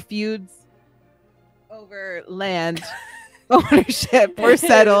after feuds over land ownership were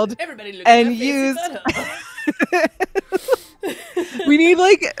settled and used. We need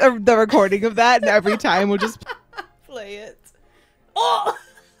like the recording of that, and every time we'll just play it. Oh!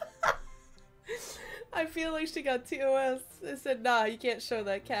 I feel like she got TOS. I said, nah, you can't show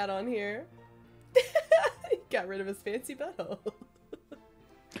that cat on here. He got rid of his fancy butthole.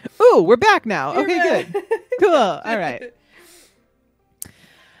 Ooh, we're back now. Okay, good. Cool. All right.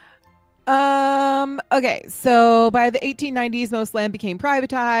 Okay, so by the 1890s, most land became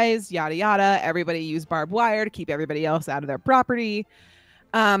privatized, yada yada. Everybody used barbed wire to keep everybody else out of their property.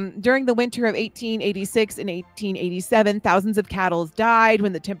 During the winter of 1886 and 1887, thousands of cattle died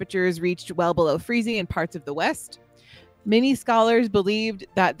when the temperatures reached well below freezing in parts of the West. Many scholars believed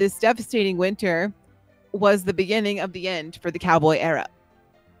that this devastating winter was the beginning of the end for the cowboy era.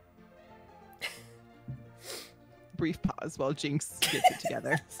 Brief pause while Jinx gets it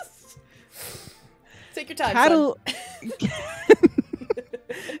together. Take your time,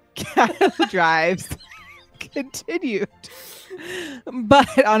 Cattle drives continued,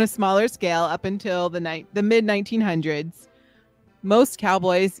 but on a smaller scale up until the mid 1900s. Most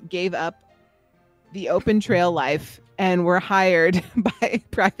cowboys gave up the open trail life and were hired by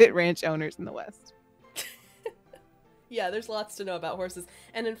private ranch owners in the West. Yeah, there's lots to know about horses,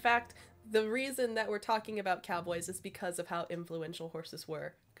 and in fact, the reason that we're talking about cowboys is because of how influential horses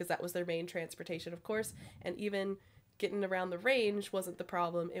were, because that was their main transportation, of course, and even getting around the range wasn't the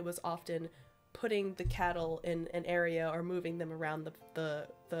problem. It was often putting the cattle in an area or moving them around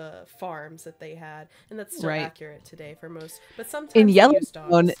the farms that they had, and that's still accurate today for most. But sometimes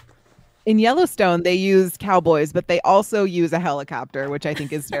in Yellowstone, they use cowboys, but they also use a helicopter, which I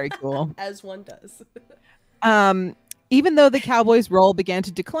think is very cool. As one does. Even though the cowboys' role began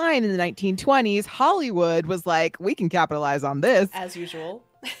to decline in the 1920s, Hollywood was like, we can capitalize on this. As usual.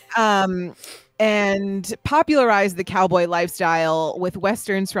 And popularized the cowboy lifestyle with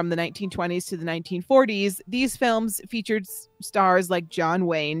westerns from the 1920s to the 1940s. These films featured stars like John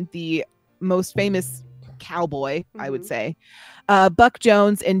Wayne, the most famous cowboy, I would say, Buck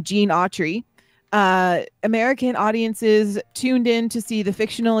Jones, and Gene Autry. American audiences tuned in to see the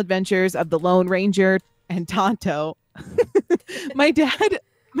fictional adventures of the Lone Ranger and Tonto. My dad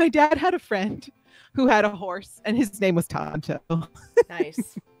had a friend who had a horse, and his name was Tonto.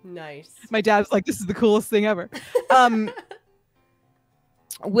 Nice. My dad was like, this is the coolest thing ever.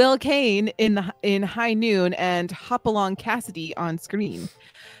 Will Kane in High Noon and Hopalong Cassidy on screen.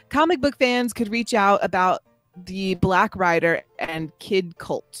 Comic book fans could reach out about the Black Rider and Kid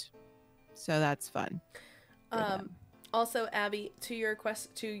Colt. So that's fun. Also, Abby, to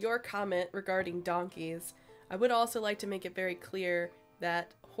your comment regarding donkeys, I would also like to make it very clear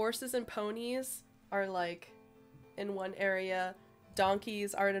that horses and ponies are like in one area,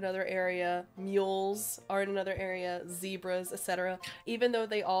 donkeys are in another area, mules are in another area, zebras, etc. Even though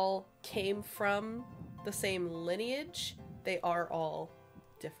they all came from the same lineage, they are all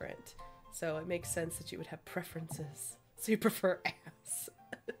different. So it makes sense that you would have preferences. So you prefer ass.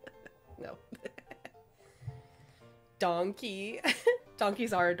 No. Donkey.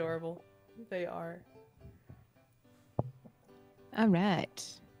 Donkeys are adorable. They are. All right.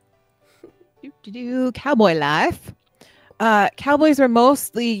 Cowboy life. Cowboys were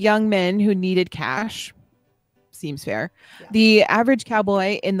mostly young men who needed cash. Seems fair. Yeah. The average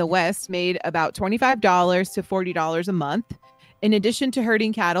cowboy in the West made about $25 to $40 a month. In addition to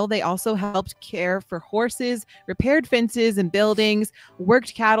herding cattle, they also helped care for horses, repaired fences and buildings,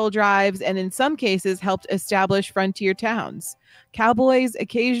 worked cattle drives, and in some cases helped establish frontier towns. Cowboys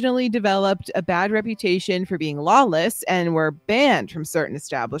occasionally developed a bad reputation for being lawless and were banned from certain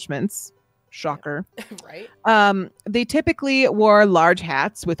establishments. Shocker. Right. They typically wore large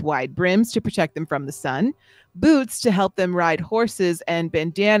hats with wide brims to protect them from the sun, boots to help them ride horses, and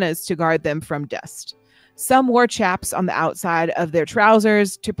bandanas to guard them from dust. Some wore chaps on the outside of their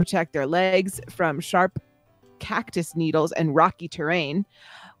trousers to protect their legs from sharp cactus needles and rocky terrain.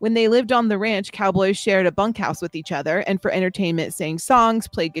 When they lived on the ranch, cowboys shared a bunkhouse with each other and for entertainment sang songs,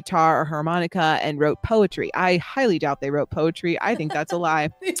 played guitar or harmonica, and wrote poetry. I highly doubt they wrote poetry. I think that's a lie.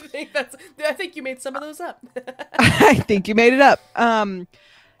 I think you made some of those up. I think you made it up.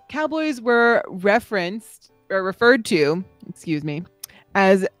 Cowboys were referred to,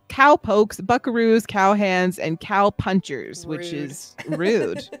 as cowpokes, buckaroos, cowhands, and cowpunchers, which is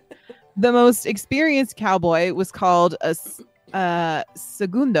rude. The most experienced cowboy was called a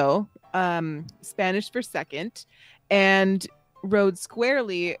segundo, Spanish for second, and rode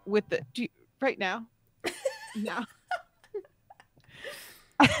squarely with the right now. No.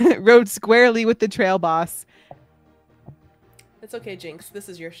 Rode squarely with the trail boss. It's okay, Jinx. This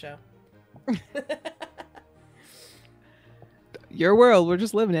is your show. Your world. We're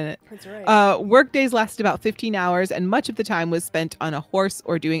just living in it. That's right. Work days lasted about 15 hours, and much of the time was spent on a horse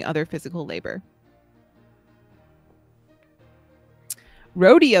or doing other physical labor.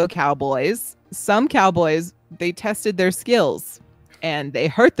 Rodeo cowboys. Some cowboys, they tested their skills, and they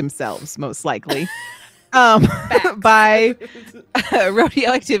hurt themselves, most likely. By rodeo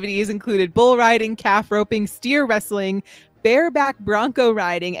activities included bull riding, calf roping, steer wrestling, bareback bronco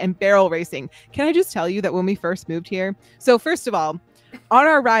riding, and barrel racing. Can I just tell you that when we first moved here, so first of all, on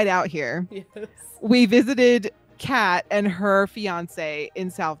our ride out here, yes, we visited Kat and her fiance in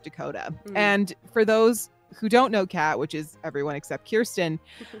South Dakota. And for those who don't know Kat, which is everyone except Kirsten,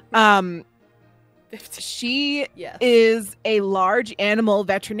 she is a large animal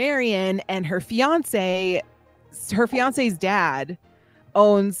veterinarian, and her fiance's dad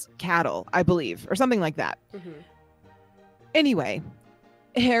owns cattle, I believe, or something like that. Anyway,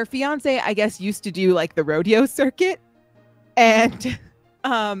 her fiance, I guess, used to do like the rodeo circuit. And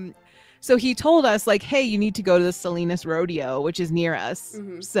so he told us like, hey, you need to go to the Salinas Rodeo, which is near us.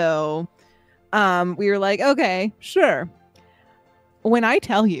 So we were like, okay, sure. When I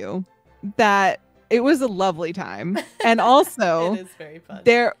tell you that it was a lovely time. And also it is very fun.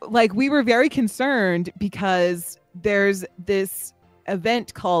 We were very concerned because there's this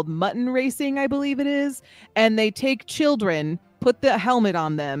event called mutton racing, I believe it is, and they take children, put the helmet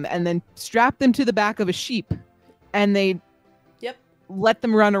on them, and then strap them to the back of a sheep, and they let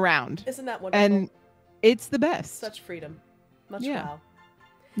them run around. Isn't that wonderful? And it's the best. Such freedom. Much wow.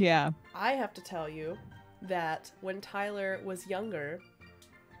 Yeah. I have to tell you that when Tyler was younger,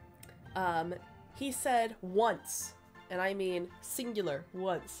 he said once, and I mean singular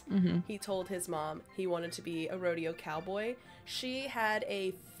once, he told his mom he wanted to be a rodeo cowboy. She had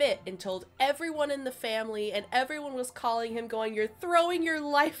a fit and told everyone in the family, and everyone was calling him going, "You're throwing your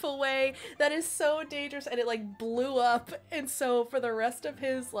life away. That is so dangerous." And it like blew up. And so for the rest of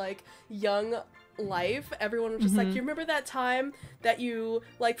his like young life, everyone was just like, "You remember that time that you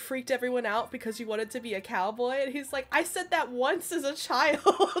like freaked everyone out because you wanted to be a cowboy?" And he's like, "I said that once as a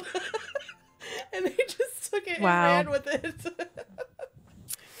child." And they just took it and ran with it.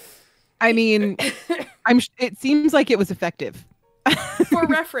 I mean, it seems like it was effective. For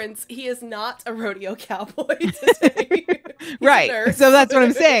reference, he is not a rodeo cowboy today. Right. So that's what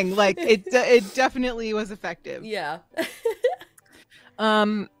I'm saying. Like it definitely was effective. Yeah.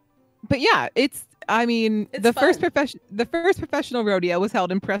 But yeah, it's the first professional rodeo was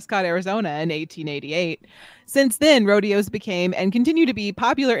held in Prescott, Arizona in 1888. Since then, rodeos became and continue to be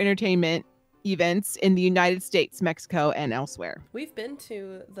popular entertainment events in the United States, Mexico, and elsewhere. We've been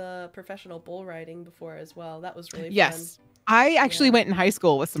to the professional bull riding before as well. That was really fun. Yes. I actually went in high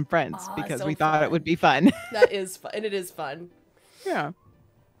school with some friends because we thought it would be fun. That is fun. And it is fun. Yeah.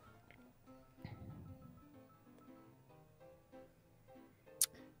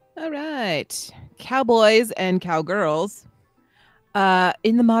 All right. Cowboys and cowgirls.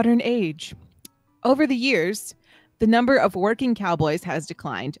 In the modern age, over the years, the number of working cowboys has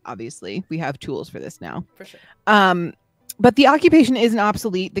declined. Obviously, we have tools for this now. For sure. But the occupation isn't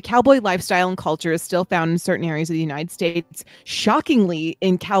obsolete. The cowboy lifestyle and culture is still found in certain areas of the United States, shockingly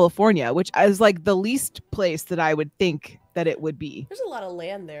in California, which is like the least place that I would think that it would be. There's a lot of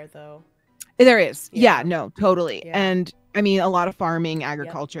land there, though. There is. Yeah. Yeah, no, totally. Yeah. And I mean, a lot of farming,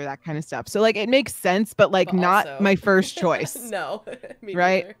 agriculture, that kind of stuff. So like it makes sense, but like But not also- my first choice. No. Me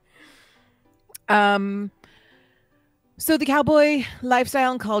Right? neither. So the cowboy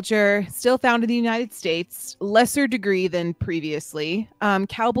lifestyle and culture still found in the United States, lesser degree than previously.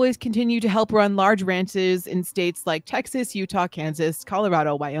 Cowboys continue to help run large ranches in states like Texas, Utah, Kansas,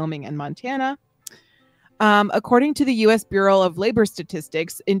 Colorado, Wyoming, and Montana. According to the U.S. Bureau of Labor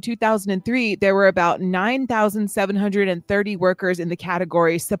Statistics, in 2003, there were about 9,730 workers in the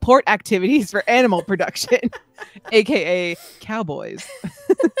category support activities for animal production, aka cowboys.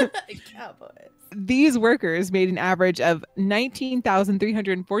 Cowboys. These workers made an average of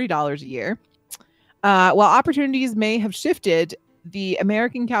 $19,340 a year. While opportunities may have shifted, the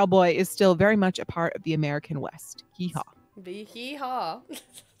American cowboy is still very much a part of the American West. Hee-haw. The hee-haw.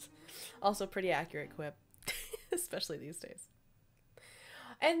 Also pretty accurate quip, especially these days.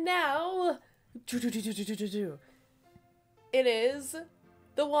 And now, it is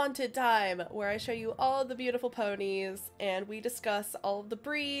the wanted time, where I show you all the beautiful ponies and we discuss all of the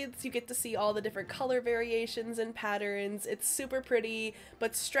breeds. You get to see all the different color variations and patterns. It's super pretty,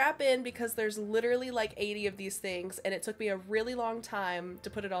 but strap in because there's literally like 80 of these things and it took me a really long time to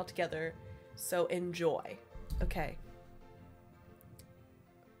put it all together. So enjoy. Okay.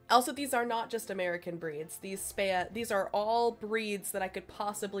 Also, these are not just American breeds. These are all breeds that I could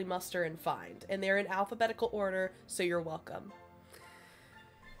possibly muster and find, and they're in alphabetical order, so you're welcome.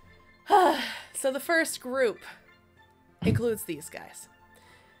 So the first group includes these guys.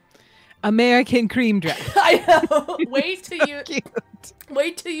 American cream draft. I know. Wait till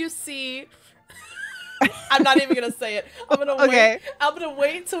you see. I'm not even gonna say it. I'm gonna Okay. wait. I'm gonna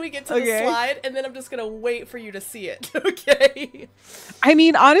wait till we get to the slide, and then I'm just gonna wait for you to see it. Okay. I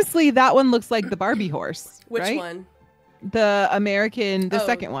mean, honestly, that one looks like the Barbie horse. Which right? one? The American, the Oh,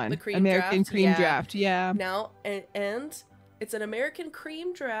 second one. the cream American draft? cream Yeah. draft. Yeah. Now, and it's an American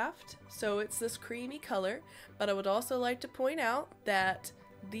cream draft, so it's this creamy color. But I would also like to point out that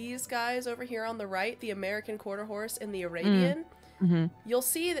these guys over here on the right, the American quarter horse and the Arabian, you'll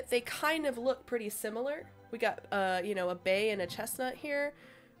see that they kind of look pretty similar. We got, a bay and a chestnut here,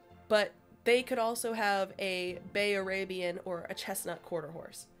 but they could also have a bay Arabian or a chestnut quarter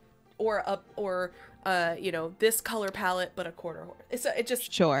horse, or this color palette but a quarter horse. It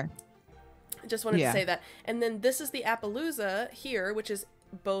just Sure. Just wanted to say that. And then this is the Appaloosa here, which is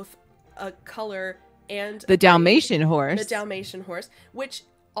both a color and the Dalmatian horse. The Dalmatian horse, which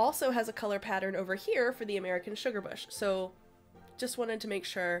also has a color pattern over here for the American sugarbush. So just wanted to make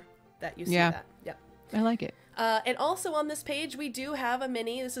sure that you see that. Yeah. I like it. And also on this page, we do have a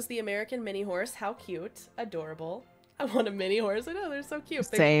mini. This is the American mini horse. How cute. Adorable. I want a mini horse. I know, they're so cute.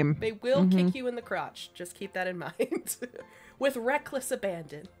 Same. They will kick you in the crotch. Just keep that in mind. With reckless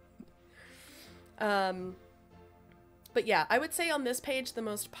abandon. But yeah, I would say on this page, the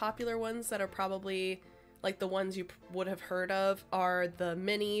most popular ones that are probably like the ones you would have heard of are the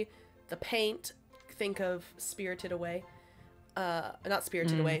mini, the paint. Think of Spirited Away. Not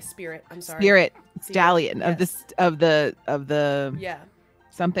Spirited Away, Spirit. I'm sorry. Spirit Stallion, yes. of the yeah.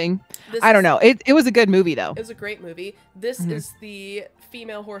 Something. I don't know. It was a good movie though. It was a great movie. This is the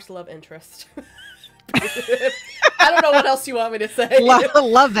female horse love interest. I don't know what else you want me to say.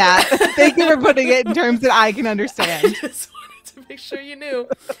 Love that. Thank you for putting it in terms that I can understand. I just wanted to make sure you knew.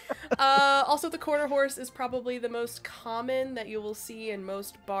 Also, the quarter horse is probably the most common that you will see in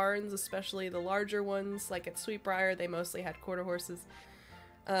most barns, especially the larger ones. Like at Sweetbriar, they mostly had quarter horses.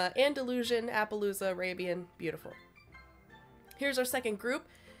 Andalusian, Appaloosa, Arabian, beautiful. Here's our second group.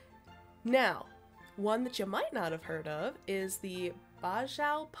 Now, one that you might not have heard of is the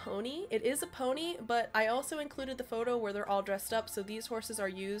Bajau pony. It is a pony, but I also included the photo where they're all dressed up. So these horses are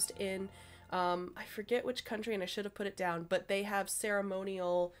used in, I forget which country and I should have put it down, but they have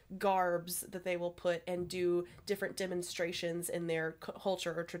ceremonial garbs that they will put and do different demonstrations in their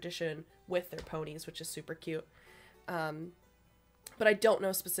culture or tradition with their ponies, which is super cute. But I don't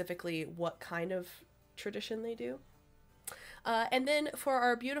know specifically what kind of tradition they do. And then for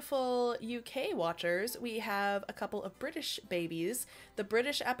our beautiful UK watchers, we have a couple of British babies. The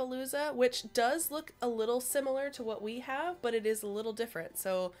British Appaloosa, which does look a little similar to what we have, but it is a little different.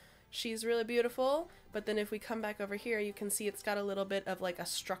 So she's really beautiful. But then if we come back over here, you can see it's got a little bit of like a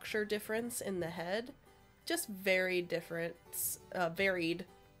structure difference in the head. just varied differences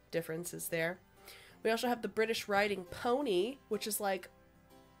there. We also have the British riding pony, which is like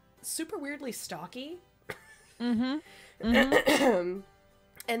super weirdly stocky. Mm-hmm. Mm-hmm.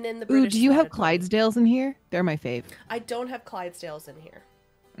 And then the British. Ooh, do you have spotted pony. Clydesdales in here? They're my fave. I don't have Clydesdales in here.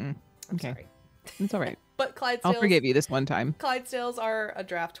 I'm sorry. It's all right. But Clydesdales. I'll forgive you this one time. Clydesdales are a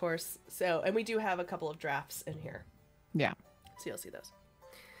draft horse, and we do have a couple of drafts in here. Yeah. So you'll see those.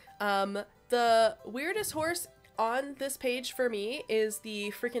 The weirdest horse on this page for me is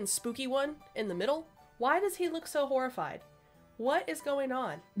the freaking spooky one in the middle. Why does he look so horrified? What is going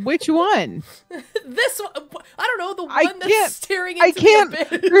on? Which one? This one. I don't know. The one that's staring into the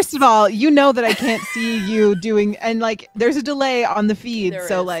abyss. First of all, you know that I can't see you doing, and like there's a delay on the feed, There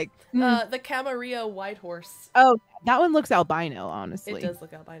so is. like. The Camarillo white horse. Oh, that one looks albino, honestly. It does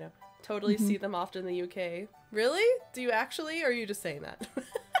look albino. Totally see them often in the UK. Really? Do you actually? Or are you just saying that?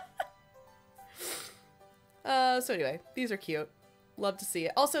 So anyway, these are cute. Love to see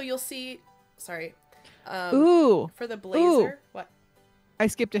it. Also, you'll see. Sorry. Ooh. For the blazer. Ooh. What? I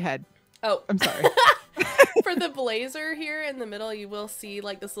skipped ahead. Oh. I'm sorry. For the blazer here in the middle, you will see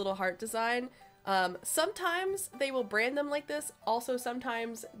like this little heart design. Sometimes they will brand them like this. Also,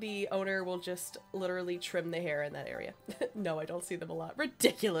 sometimes the owner will just literally trim the hair in that area. No, I don't see them a lot.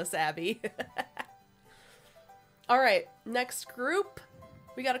 Ridiculous, Abby. All right, next group.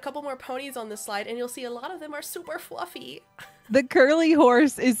 We got a couple more ponies on this slide, and you'll see a lot of them are super fluffy. The curly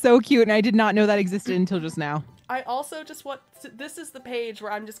horse is so cute, and I did not know that existed until just now. I also just want this is the page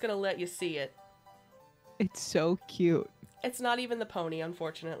where I'm just gonna let you see it. It's so cute. It's not even the pony,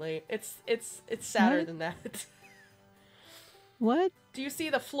 unfortunately. It's sadder What? than that. What? Do you see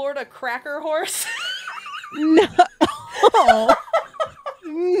the Florida cracker horse? No.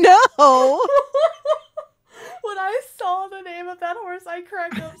 No. When I saw the name of that horse, I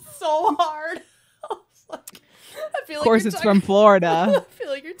cracked up so hard. I was like, I feel Of course, like it's from Florida. I feel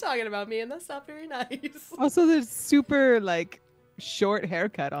like you're talking about me, and that's not very nice. Also, there's super like short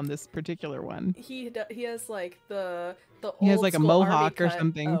haircut on this particular one. He has like the He has like a old-school mohawk army or cut.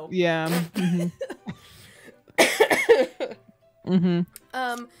 something. Oh. Yeah. Mm-hmm.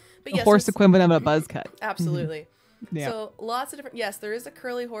 But A yes, horse there's- equivalent of a buzz cut. Absolutely. Yeah. So lots of different. Yes, there is a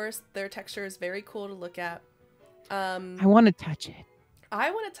curly horse. Their texture is very cool to look at. I want to touch it.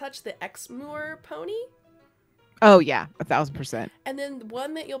 I want to touch the Exmoor pony. Oh yeah, 1000%. And then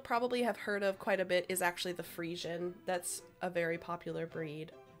one that you'll probably have heard of quite a bit is actually the Frisian. That's a very popular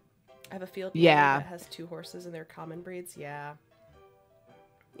breed. I have a field that has 2 horses and they're common breeds. Yeah.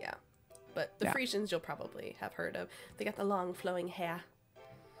 Yeah. But the Frisians you'll probably have heard of. They got the long flowing hair.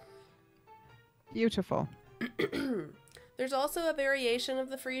 Beautiful. There's also a variation of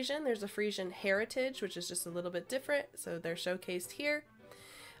the Frisian. There's a Frisian Heritage, which is just a little bit different. So they're showcased here.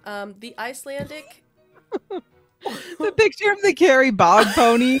 The Icelandic... The picture of the Carrie Bog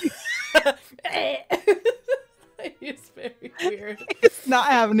pony. He's very weird. He's not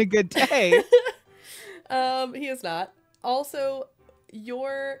having a good day. He is not. Also,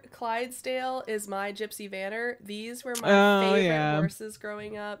 your Clydesdale is my Gypsy Vanner. These were my favorite horses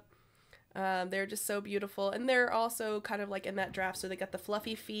growing up. They're just so beautiful. And they're also kind of like in that draft. So they got the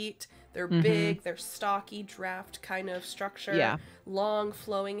fluffy feet. They're big. They're stocky draft kind of structure. Yeah. Long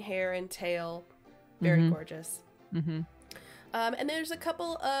flowing hair and tail. Very gorgeous. And there's a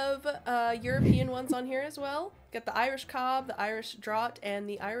couple of European ones on here as well. Got the Irish Cob, the Irish Draught, and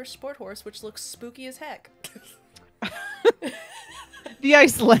the Irish Sport Horse, which looks spooky as heck. The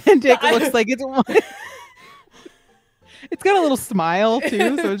Icelandic looks like it's one. It's got a little smile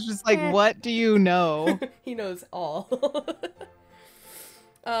too, so it's just like, what do you know? He knows all.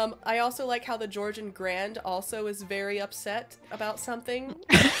 I also like how the Georgian Grand also is very upset about something.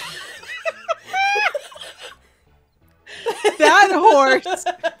 That horse.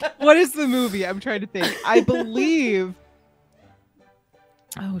 What is the movie? I'm trying to think. I believe.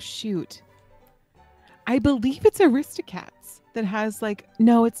 Oh shoot. I believe it's Aristocats that has like,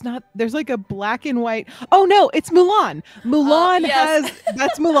 no, it's not. There's like a black and white. Oh no, it's Mulan. Mulan yes. has,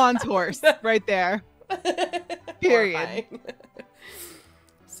 that's Mulan's horse right there. Period. Horrifying.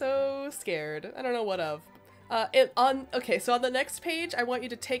 So scared. I don't know what of. Okay, so on the next page, I want you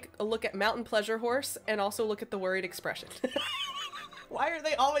to take a look at Mountain Pleasure Horse and also look at the worried expression. Why are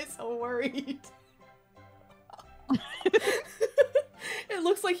they always so worried? It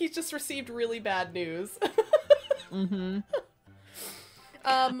looks like he's just received really bad news.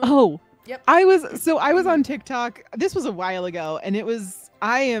 Oh, yep. I was on TikTok. This was a while ago, and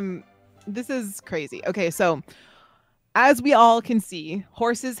this is crazy. Okay, so as we all can see,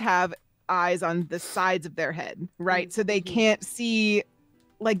 horses have eyes on the sides of their head, right? So they can't see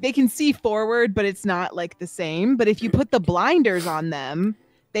like they can see forward, but it's not like the same. But if you put the blinders on them,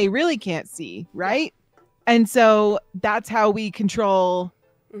 they really can't see, right? And so that's how we control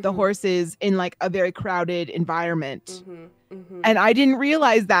the horses in like a very crowded environment. And I didn't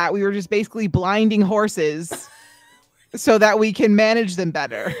realize that we were just basically blinding horses so that we can manage them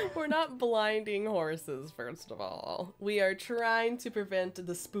better. We're not blinding horses, first of all. We are trying to prevent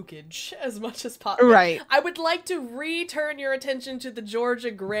the spookage as much as possible. Right. I would like to return your attention to the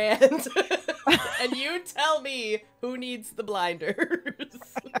Georgia Grand. And you tell me who needs the blinders.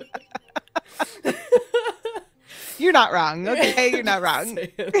 You're not wrong. Okay, you're not wrong.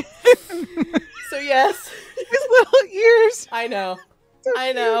 So yes. His little ears. I know. So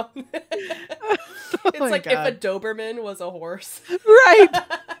I know. It's my like God. if a Doberman was a horse. Right.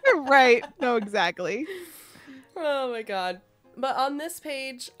 Right. No, exactly. Oh my God. But on this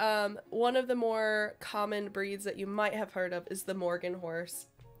page, one of the more common breeds that you might have heard of is the Morgan horse.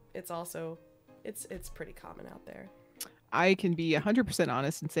 It's also, it's pretty common out there. I can be 100%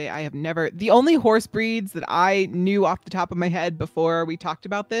 honest and say I have never, the only horse breeds that I knew off the top of my head before we talked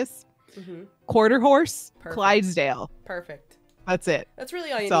about this, quarter horse, Perfect. Clydesdale. Perfect. That's it. That's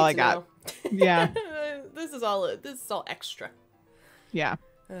really all you That's all need I to got. know. Yeah. This is all extra. Yeah.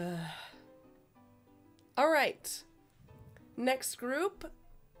 All right. Next group.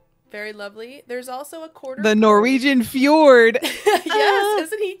 Very lovely. There's also a quarter. The Norwegian Fjord. Yes,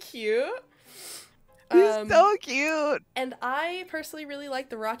 isn't he cute? He's so cute. And I personally really like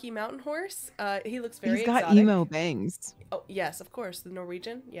the Rocky Mountain horse. He looks very He's got exotic. emo bangs. Oh, yes, of course. The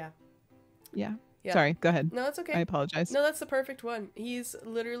Norwegian. Yeah. Yeah. Yeah. Sorry, go ahead. No, that's okay. I apologize. No, that's the perfect one. He's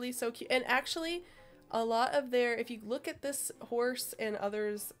literally so cute. And actually, a lot of their, if you look at this horse and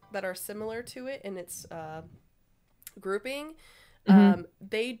others that are similar to it in its grouping,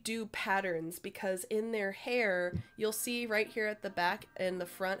 they do patterns because in their hair, you'll see right here at the back and the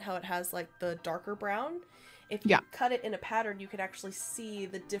front how it has like the darker brown. If you cut it in a pattern, you can actually see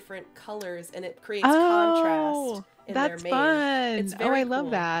the different colors and it creates contrast in their mane. Fun. It's very I love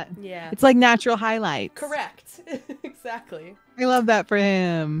cool. that. Yeah. It's like natural highlights. Correct. Exactly. I love that for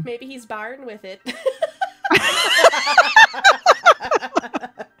him. Maybe he's born with it.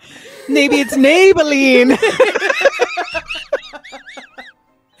 Maybe it's Maybelline.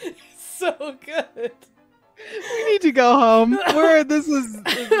 So good. We need to go home. This is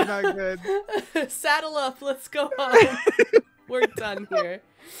not good. Saddle up. Let's go home. We're done here.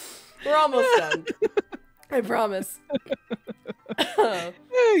 We're almost done. I promise.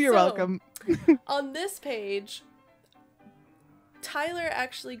 You're welcome. On this page, Tyler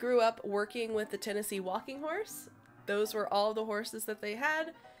actually grew up working with the Tennessee walking horse. Those were all the horses that they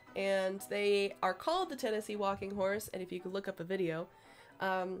had, and they are called the Tennessee walking horse, and if you could look up a video,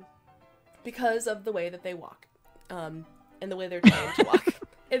 because of the way that they walk, and the way they're trained to walk.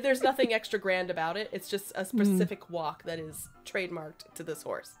 And there's nothing extra grand about it. It's just a specific walk that is trademarked to this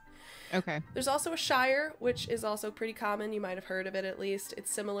horse. Okay. There's also a Shire, which is also pretty common. You might have heard of it at least. It's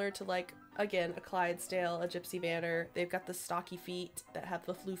similar to, like, again, a Clydesdale, a Gypsy Vanner. They've got the stocky feet that have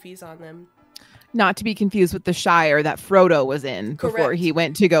the floofies on them. Not to be confused with the Shire that Frodo was in before he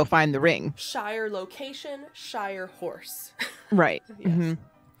went to go find the ring. Shire location, Shire horse. Right. Yes.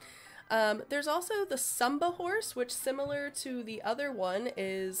 There's also the Samba horse, which, similar to the other one,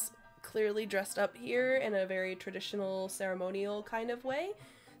 is clearly dressed up here in a very traditional ceremonial kind of way.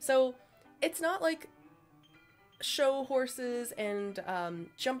 So it's not like show horses and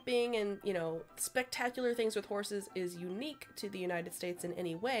jumping and, you know, spectacular things with horses is unique to the United States in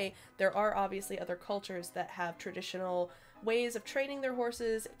any way. There are obviously other cultures that have traditional ways of training their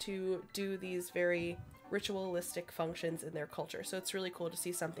horses to do these very ritualistic functions in their culture. So it's really cool to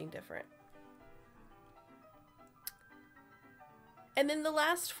see something different. And then the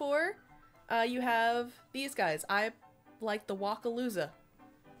last four, you have these guys. I like the Wackalooza.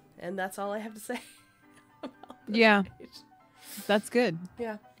 And that's all I have to say about this page. That's good.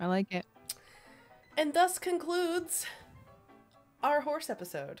 Yeah. I like it. And thus concludes our horse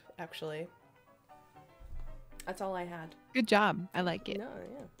episode, actually. That's all I had. Good job. I like it. No,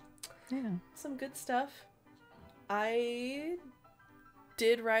 Yeah. some good stuff. I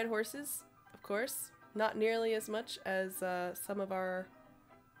did ride horses, of course. Not nearly as much as some of our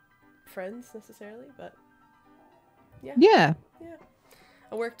friends necessarily, but yeah. Yeah. Yeah.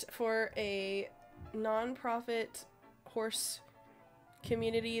 I worked for a non-profit horse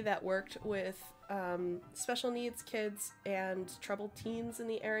community that worked with special needs kids and troubled teens in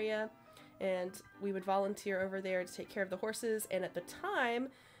the area, and we would volunteer over there to take care of the horses. And at the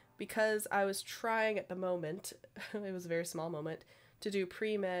time, because I was trying at the moment, it was a very small moment, to do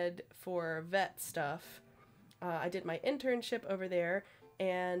pre-med for vet stuff, I did my internship over there,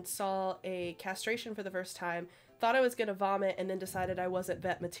 and saw a castration for the first time, thought I was going to vomit, and then decided I wasn't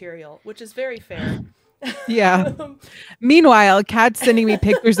vet material, which is very fair. Yeah. Meanwhile, Kat's sending me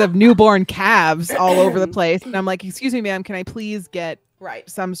pictures of newborn calves all over the place. And I'm like, excuse me, ma'am, can I please get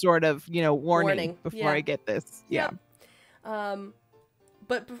some sort of, warning before I get this? Yep. Yeah.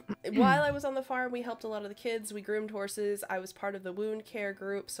 But while I was on the farm, we helped a lot of the kids. We groomed horses. I was part of the wound care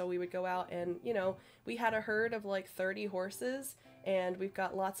group. So we would go out and, we had a herd of like 30 horses, and we've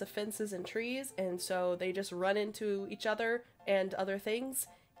got lots of fences and trees. And so they just run into each other and other things.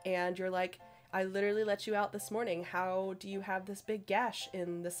 And you're like, I literally let you out this morning. How do you have this big gash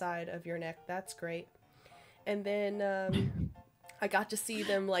in the side of your neck? That's great. And then I got to see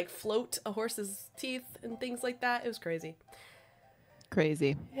them like float a horse's teeth and things like that. It was crazy.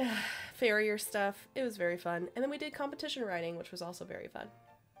 Crazy. Yeah, farrier stuff. It was very fun. And then we did competition riding, which was also very fun.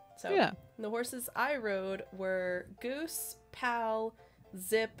 So yeah. The horses I rode were Goose, Pal,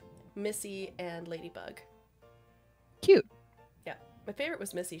 Zip, Missy, and Ladybug. Cute. Yeah. My favorite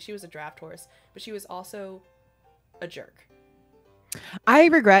was Missy. She was a draft horse, but she was also a jerk. I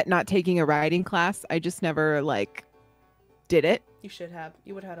regret not taking a riding class. I just never did it. You should have.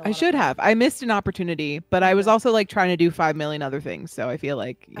 You would have had a lot I should have. I missed an opportunity, but I was also trying to do 5 million other things. So I feel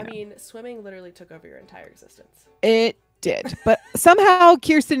like, I mean, swimming literally took over your entire existence. It did. But somehow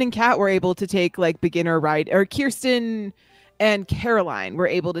Kirsten and Kat were able to take beginner ride, or Kirsten and Caroline were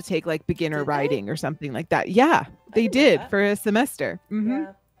able to take beginner riding or something like that. Yeah, they did for a semester.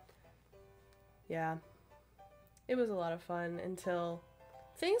 Mm-hmm. Yeah. It was a lot of fun until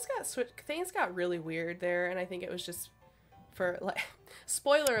things got really weird there, and I think it was just for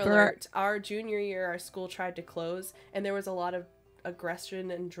spoiler alert, our junior year our school tried to close, and there was a lot of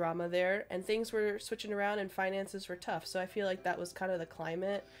aggression and drama there, and things were switching around and finances were tough. So I feel like that was kind of the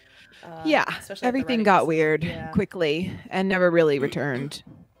climate. Everything got weird quickly and never really returned.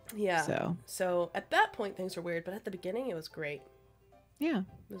 So at that point things were weird, but at the beginning it was great. Yeah,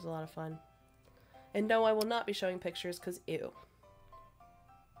 it was a lot of fun. And no, I will not be showing pictures because ew.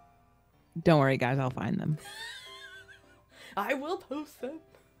 Don't worry, guys. I'll find them. I will post them.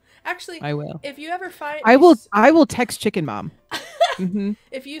 Actually, I will. If you ever find, I will text Chicken Mom. Mm-hmm.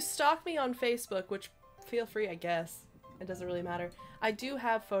 If you stalk me on Facebook, which feel free, I guess it doesn't really matter. I do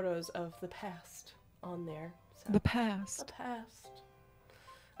have photos of the past on there. So. The past.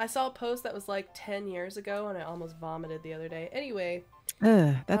 I saw a post that was 10 years ago, and I almost vomited the other day. Anyway.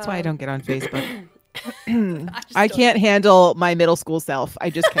 That's why I don't get on Facebook. I can't handle my middle school self. I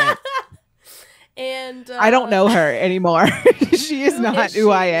just can't. And I don't know her anymore. She is not who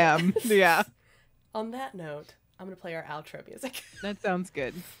I am. Yeah. On that note, I'm going to play our outro music. That sounds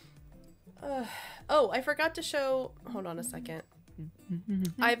good. I forgot to show. Hold on a second.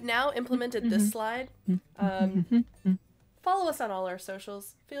 I've now implemented this slide. Follow us on all our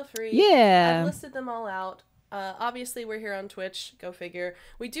socials. Feel free. Yeah. I've listed them all out. Obviously, we're here on Twitch. Go figure.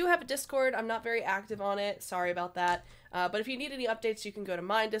 We do have a Discord. I'm not very active on it. Sorry about that. But if you need any updates, you can go to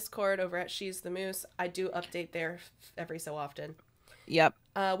my Discord over at She's the Moose. I do update there every so often. Yep.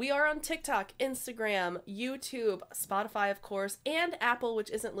 We are on TikTok, Instagram, YouTube, Spotify, of course, and Apple, which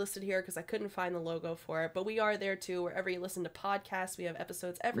isn't listed here because I couldn't find the logo for it. But we are there, too. Wherever you listen to podcasts, we have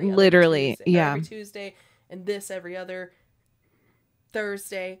episodes every Tuesday, and this every other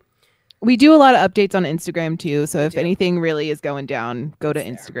Thursday. We do a lot of updates on Instagram too, so if anything really is going down, go to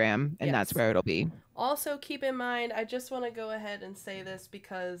Instagram, and that's where it'll be. Also, keep in mind, I just want to go ahead and say this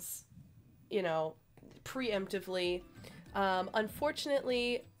because, preemptively,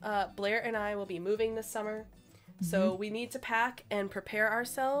 unfortunately, Blair and I will be moving this summer, so we need to pack and prepare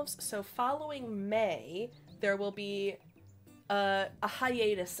ourselves. So following May, there will be a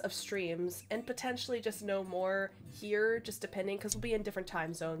hiatus of streams, and potentially just no more here, just depending, because we'll be in different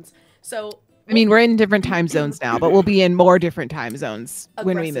time zones. So I mean, we're in different time zones now, but we'll be in more different time zones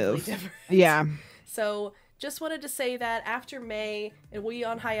when we move. Different. Yeah. So just wanted to say that after May, and we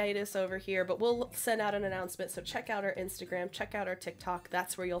on hiatus over here, but we'll send out an announcement. So check out our Instagram, check out our TikTok.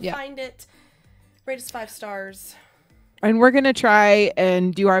 That's where you'll find it. Rate us 5 stars. And we're gonna try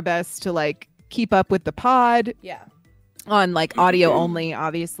and do our best to keep up with the pod. Yeah. On audio only,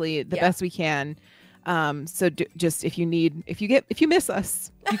 obviously the best we can. So just if you miss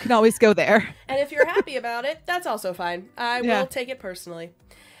us, you can always go there. And if you're happy about it, that's also fine. I will take it personally.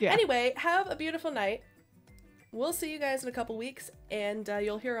 Yeah. Anyway, have a beautiful night. We'll see you guys in a couple weeks, and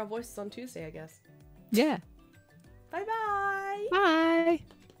you'll hear our voices on Tuesday, I guess. Yeah. Bye-bye. Bye.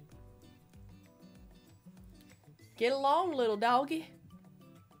 Get along, little doggy.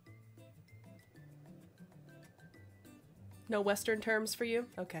 No Western terms for you?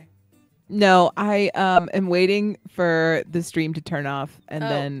 Okay. No, I am waiting for the stream to turn off, and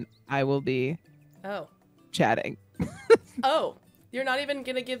then I will be chatting. Oh, you're not even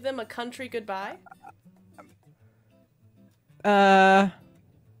gonna give them a country goodbye? Bye.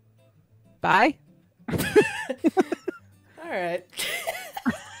 All right.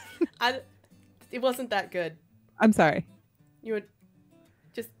 It wasn't that good. I'm sorry. You would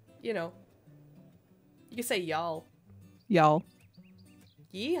just, you know, you could say y'all. Y'all.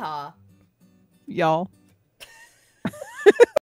 Yeehaw. Y'all.